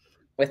coaching.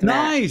 With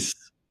Matt.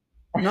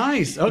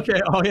 Nice.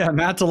 Okay. Oh yeah.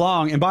 Matt's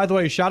along. And by the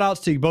way, shout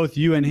outs to both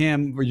you and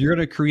him. You're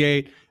going to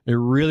create a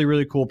really,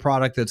 really cool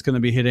product that's going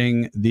to be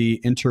hitting the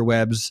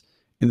interwebs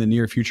in the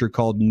near future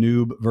called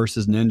Noob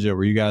versus Ninja,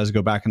 where you guys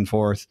go back and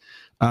forth.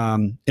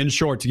 In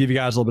short, to give you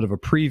guys a little bit of a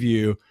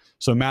preview.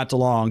 So Matt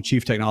DeLong,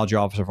 Chief Technology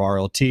Officer of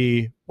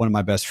RLT, one of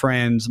my best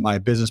friends, my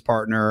business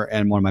partner,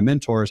 and one of my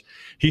mentors,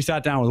 he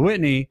sat down with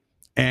Whitney,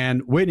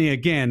 and Whitney,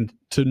 again,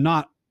 to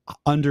not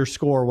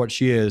underscore what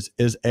she is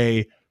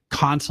a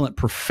consummate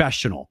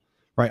professional,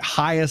 right?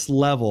 Highest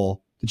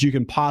level that you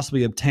can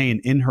possibly obtain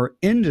in her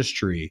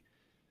industry,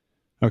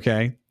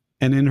 okay?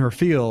 And in her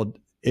field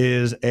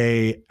is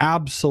a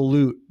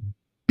absolute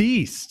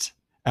beast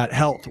at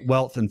health,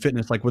 wealth, and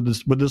fitness, like with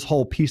this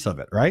whole piece of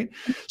it, right?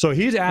 So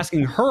he's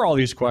asking her all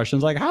these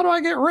questions, like, how do I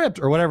get ripped?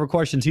 Or whatever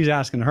questions he's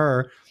asking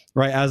her,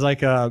 right? As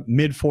like a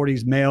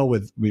mid-40s male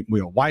with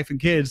wife and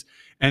kids.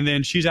 And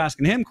then she's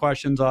asking him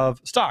questions of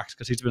stocks,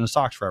 because he's been in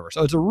stocks forever.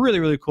 So it's a really,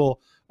 really cool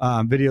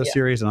video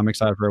series, and I'm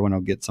excited for everyone to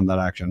get some of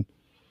that action.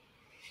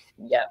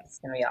 Yeah, it's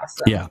gonna be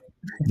awesome. Yeah,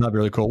 that'd be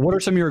really cool. What are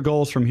some of your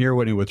goals from here,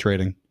 Whitney, with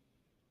trading?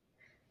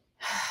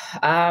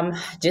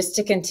 Just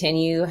to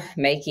continue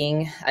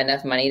making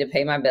enough money to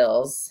pay my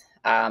bills,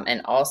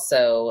 and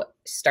also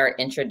start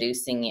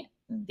introducing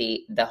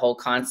the whole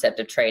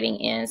concept of trading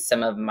in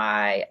some of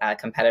my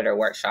competitor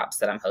workshops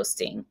that I'm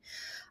hosting.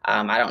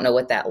 I don't know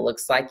what that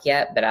looks like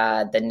yet,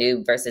 but the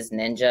Noob versus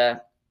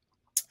Ninja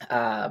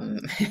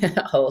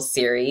whole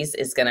series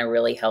is going to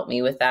really help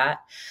me with that,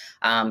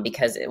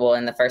 because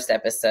in the first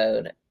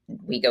episode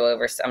we go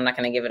over, I'm not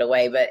going to give it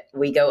away, but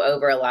we go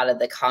over a lot of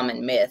the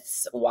common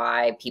myths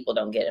why people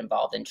don't get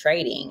involved in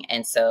trading.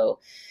 And so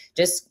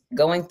just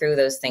going through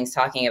those things,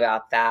 talking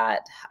about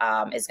that,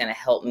 is going to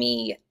help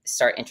me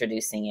start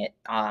introducing it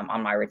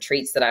on my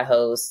retreats that I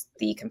host,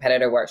 the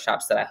competitor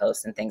workshops that I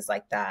host, and things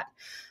like that.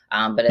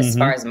 But as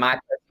far as my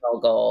personal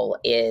goal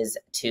is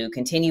to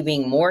continue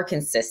being more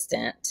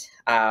consistent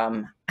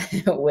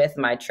with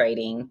my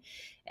trading,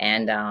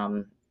 and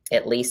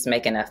at least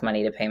make enough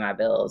money to pay my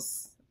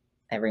bills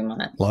every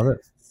month. Love it.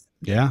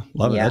 Yeah,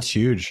 love it. That's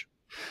huge.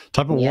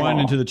 Type of one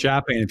into the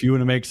chat pane if you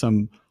want to make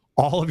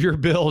all of your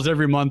bills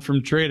every month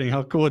from trading.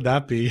 How cool would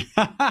that be?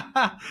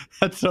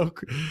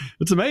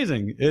 It's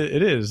amazing.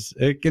 It is.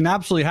 It can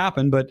absolutely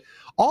happen, but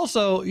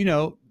also,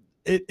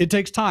 it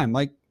takes time.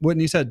 Like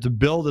Whitney said, to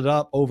build it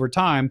up over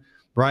time,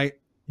 right?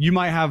 You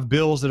might have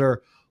bills that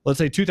are, let's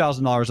say,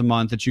 $2,000 a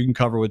month that you can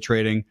cover with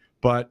trading,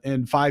 but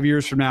in 5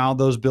 years from now,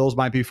 those bills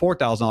might be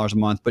 $4,000 a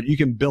month, but you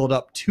can build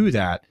up to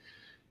that.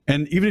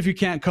 And even if you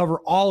can't cover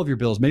all of your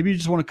bills, maybe you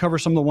just want to cover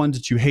some of the ones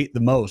that you hate the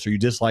most or you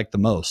dislike the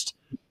most,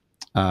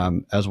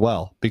 as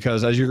well.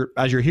 Because as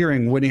you're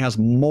hearing, Whitney has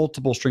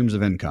multiple streams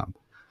of income,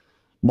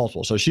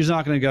 multiple. So she's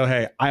not going to go,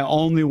 hey, I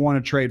only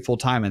want to trade full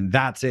time and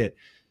that's it.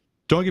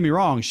 Don't get me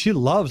wrong. She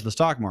loves the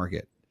stock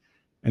market.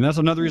 And that's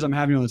another reason I'm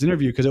having you on this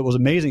interview, because it was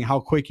amazing how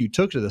quick you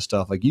took to this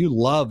stuff. Like, you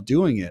love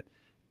doing it.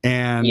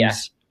 And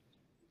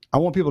I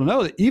want people to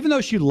know that even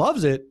though she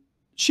loves it,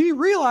 she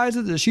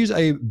realizes that she's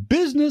a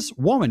business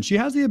woman. She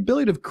has the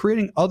ability of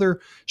creating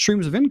other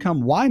streams of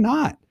income. Why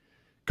not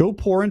go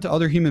pour into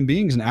other human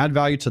beings and add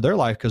value to their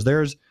life? Because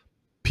there's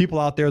people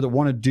out there that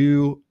want to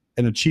do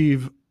and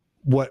achieve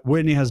what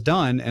Whitney has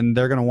done, and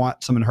they're going to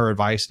want some of her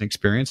advice and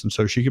experience. And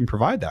so she can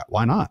provide that.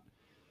 Why not?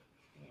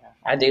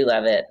 I do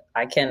love it.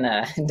 I can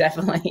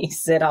definitely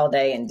sit all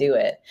day and do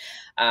it.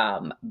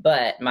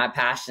 But my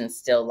passion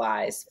still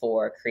lies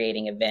for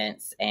creating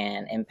events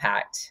and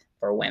impact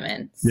for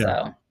women. Yeah.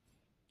 So,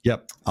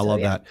 yep. I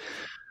love that.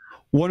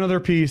 One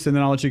other piece, and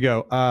then I'll let you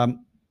go.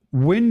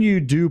 When you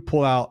do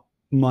pull out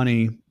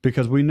money,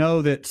 because we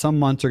know that some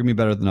months are going to be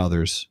better than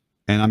others,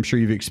 and I'm sure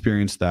you've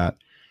experienced that.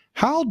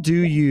 How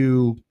do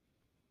you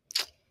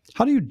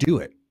do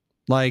it?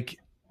 Like,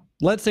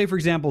 let's say, for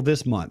example,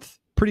 this month,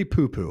 pretty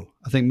poo-poo.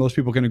 I think most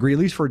people can agree, at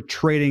least for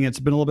trading, it's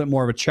been a little bit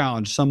more of a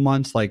challenge. Some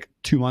months, like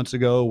 2 months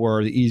ago,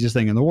 were the easiest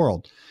thing in the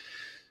world.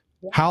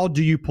 How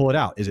do you pull it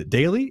out? Is it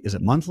daily? Is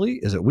it monthly?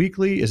 Is it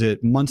weekly? Is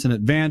it months in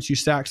advance? You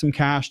stack some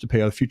cash to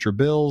pay other future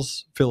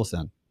bills? Fill us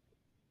in.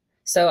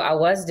 So I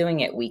was doing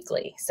it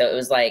weekly. So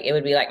it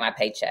would be like my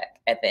paycheck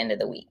at the end of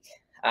the week.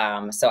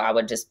 So I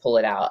would just pull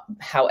it out.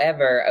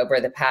 However,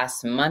 over the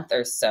past month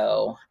or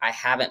so, I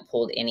haven't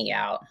pulled any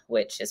out,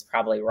 which is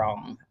probably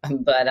wrong.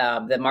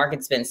 But the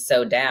market's been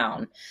so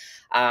down.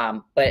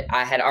 But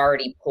I had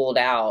already pulled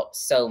out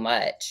so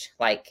much.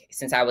 Like,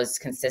 since I was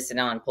consistent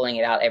on pulling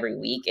it out every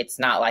week, it's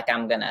not like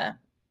I'm going to,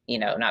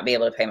 not be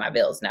able to pay my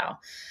bills now.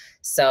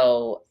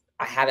 So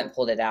I haven't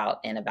pulled it out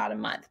in about a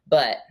month.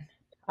 But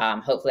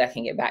hopefully I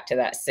can get back to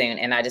that soon.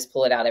 And I just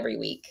pull it out every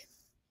week.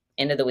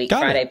 End of the week,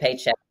 Friday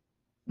paycheck.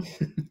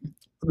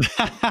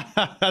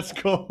 That's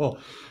cool.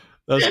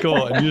 That's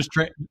cool. And you just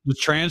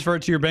transfer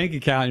it to your bank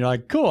account. And you're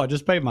like, cool, I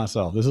just paid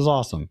myself. This is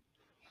awesome.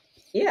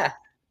 Yeah.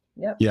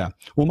 Yep. Yeah.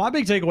 Well, my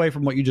big takeaway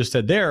from what you just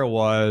said there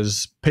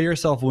was pay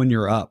yourself when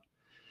you're up.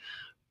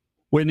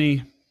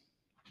 Whitney,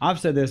 I've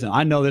said this, and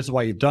I know this is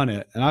why you've done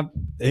it. And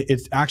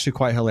it's actually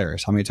quite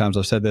hilarious how many times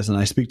I've said this, and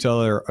I speak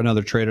to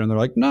another trader and they're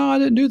like, no, I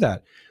didn't do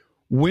that.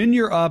 When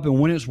you're up and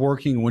when it's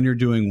working, when you're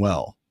doing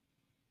well,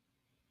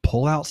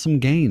 pull out some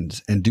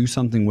gains and do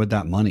something with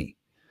that money,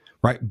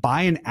 right?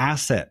 Buy an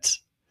asset.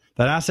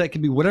 That asset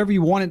can be whatever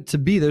you want it to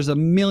be. There's a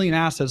million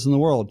assets in the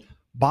world.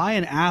 Buy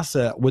an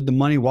asset with the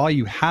money while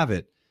you have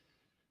it.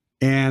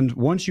 And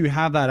once you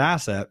have that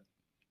asset,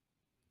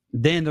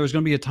 then there's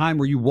going to be a time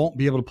where you won't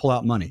be able to pull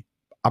out money.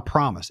 I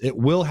promise. It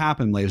will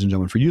happen, ladies and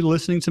gentlemen. For you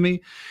listening to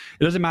me,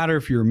 it doesn't matter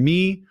if you're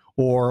me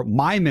or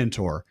my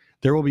mentor.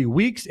 There will be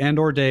weeks and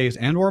or days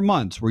and or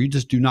months where you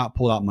just do not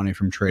pull out money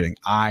from trading.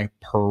 I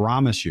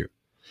promise you.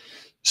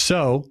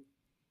 So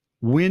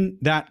when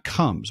that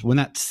comes, when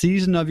that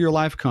season of your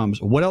life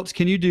comes, what else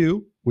can you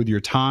do with your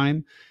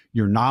time,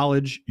 your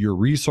knowledge, your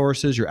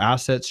resources, your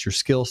assets, your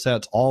skill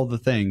sets, all the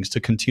things to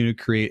continue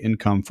to create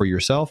income for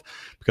yourself?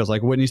 Because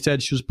like Whitney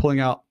said, she was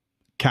pulling out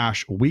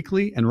cash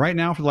weekly. And right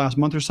now for the last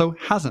month or so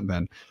hasn't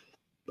been.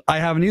 I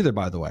haven't either,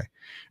 by the way.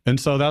 And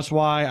so that's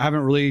why I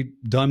haven't really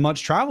done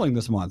much traveling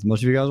this month.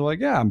 Most of you guys are like,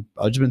 yeah,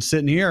 I've just been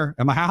sitting here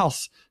at my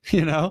house,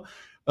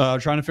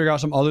 trying to figure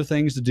out some other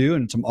things to do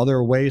and some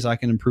other ways I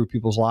can improve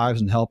people's lives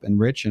and help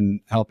enrich and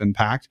help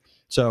impact.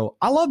 So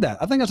I love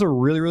that. I think that's a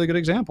really, really good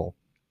example.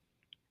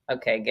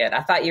 Okay, good.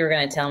 I thought you were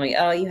going to tell me,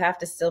 oh, you have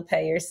to still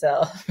pay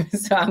yourself.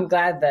 So I'm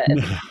glad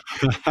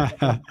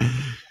that.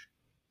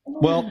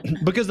 Well,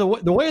 because the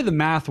way the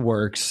math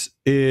works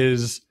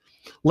is,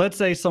 let's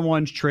say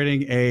someone's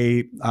trading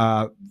a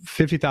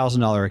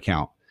 $50,000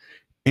 account,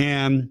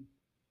 and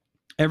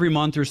every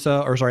month or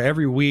so,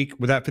 every week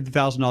with that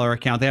 $50,000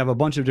 account, they have a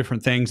bunch of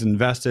different things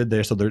invested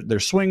there. So they're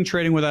swing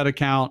trading with that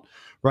account,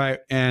 right?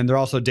 And they're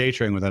also day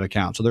trading with that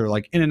account. So they're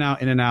like in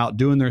and out,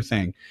 doing their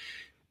thing.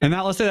 And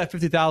that, let's say that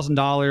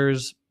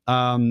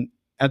 $50,000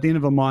 at the end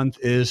of a month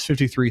is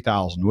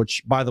 $53,000,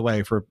 which, by the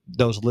way, for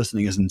those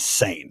listening, is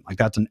insane. Like,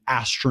 that's an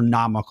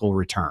astronomical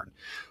return,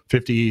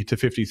 50 to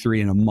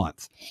 53 in a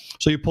month.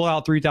 So you pull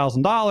out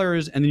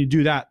 $3,000 and then you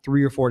do that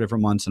 3 or 4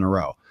 different months in a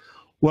row.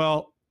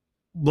 Well,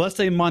 let's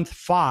say month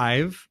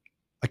 5,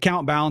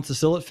 account balance is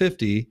still at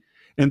 50,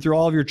 and through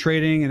all of your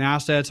trading and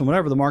assets and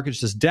whatever, the market's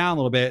just down a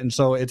little bit, and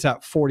so it's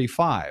at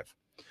 45.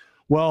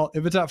 Well,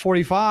 if it's at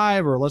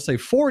 45, or let's say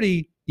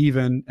 40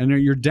 even, and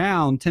you're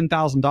down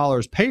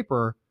 $10,000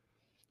 paper,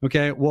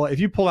 okay, well, if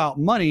you pull out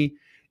money,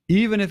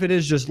 even if it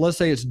is just, let's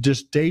say it's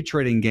just day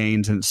trading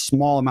gains and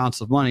small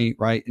amounts of money,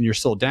 right, and you're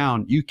still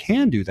down, you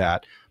can do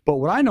that. But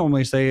what I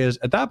normally say is,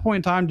 at that point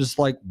in time, just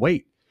like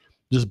wait,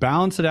 just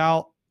balance it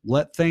out,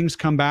 let things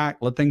come back,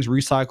 let things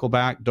recycle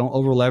back. Don't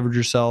over leverage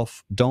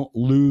yourself. Don't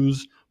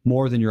lose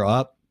more than you're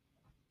up.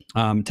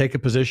 Take a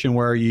position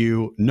where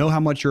you know how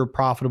much you're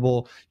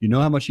profitable, you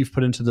know how much you've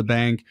put into the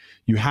bank,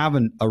 you have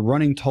a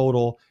running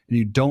total, and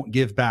you don't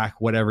give back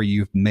whatever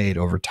you've made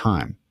over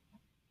time.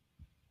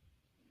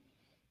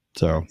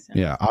 So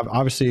yeah,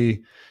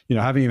 obviously,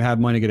 haven't even had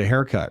money to get a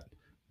haircut,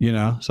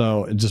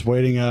 so just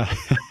waiting.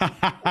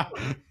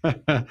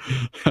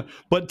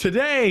 But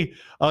today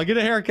I'll get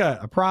a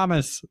haircut. I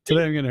promise.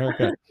 Today I'm getting a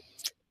haircut.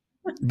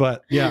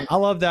 But yeah, I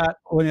love that.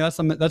 Whitney, that's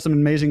some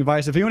amazing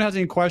advice. If anyone has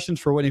any questions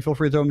for Whitney, feel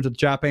free to throw them into the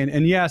chat pane.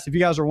 And yes, if you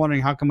guys are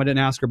wondering how come I didn't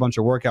ask her a bunch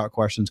of workout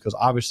questions, because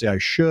obviously I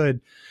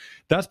should.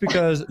 That's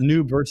because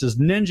Noob versus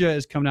Ninja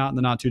is coming out in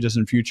the not too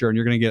distant future, and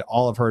you're going to get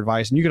all of her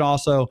advice. And you can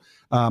also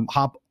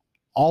hop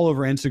all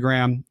over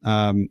Instagram.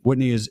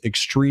 Whitney is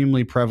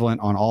extremely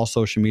prevalent on all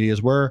social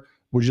medias. Where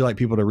would you like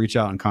people to reach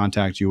out and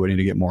contact you, Whitney,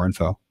 to get more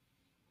info?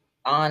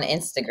 On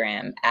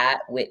Instagram at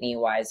Whitney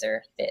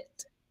Weiser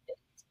Fit.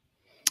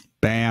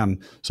 Bam.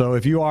 So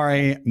if you are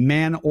a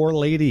man or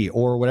lady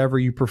or whatever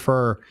you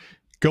prefer,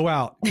 go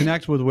out,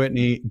 connect with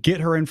Whitney, get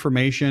her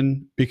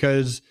information,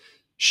 because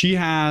she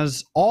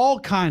has all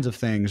kinds of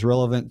things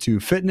relevant to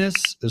fitness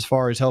as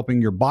far as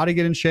helping your body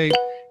get in shape.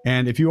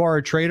 And if you are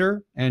a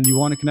trader and you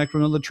want to connect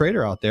with another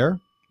trader out there,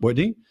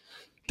 Whitney,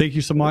 thank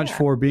you so much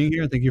for being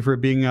here. Thank you for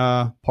being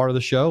part of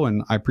the show.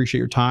 And I appreciate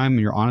your time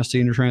and your honesty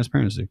and your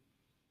transparency.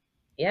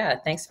 Yeah,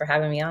 thanks for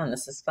having me on.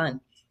 This is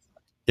fun.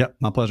 Yep,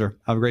 my pleasure.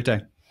 Have a great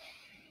day.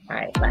 All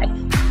right,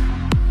 bye.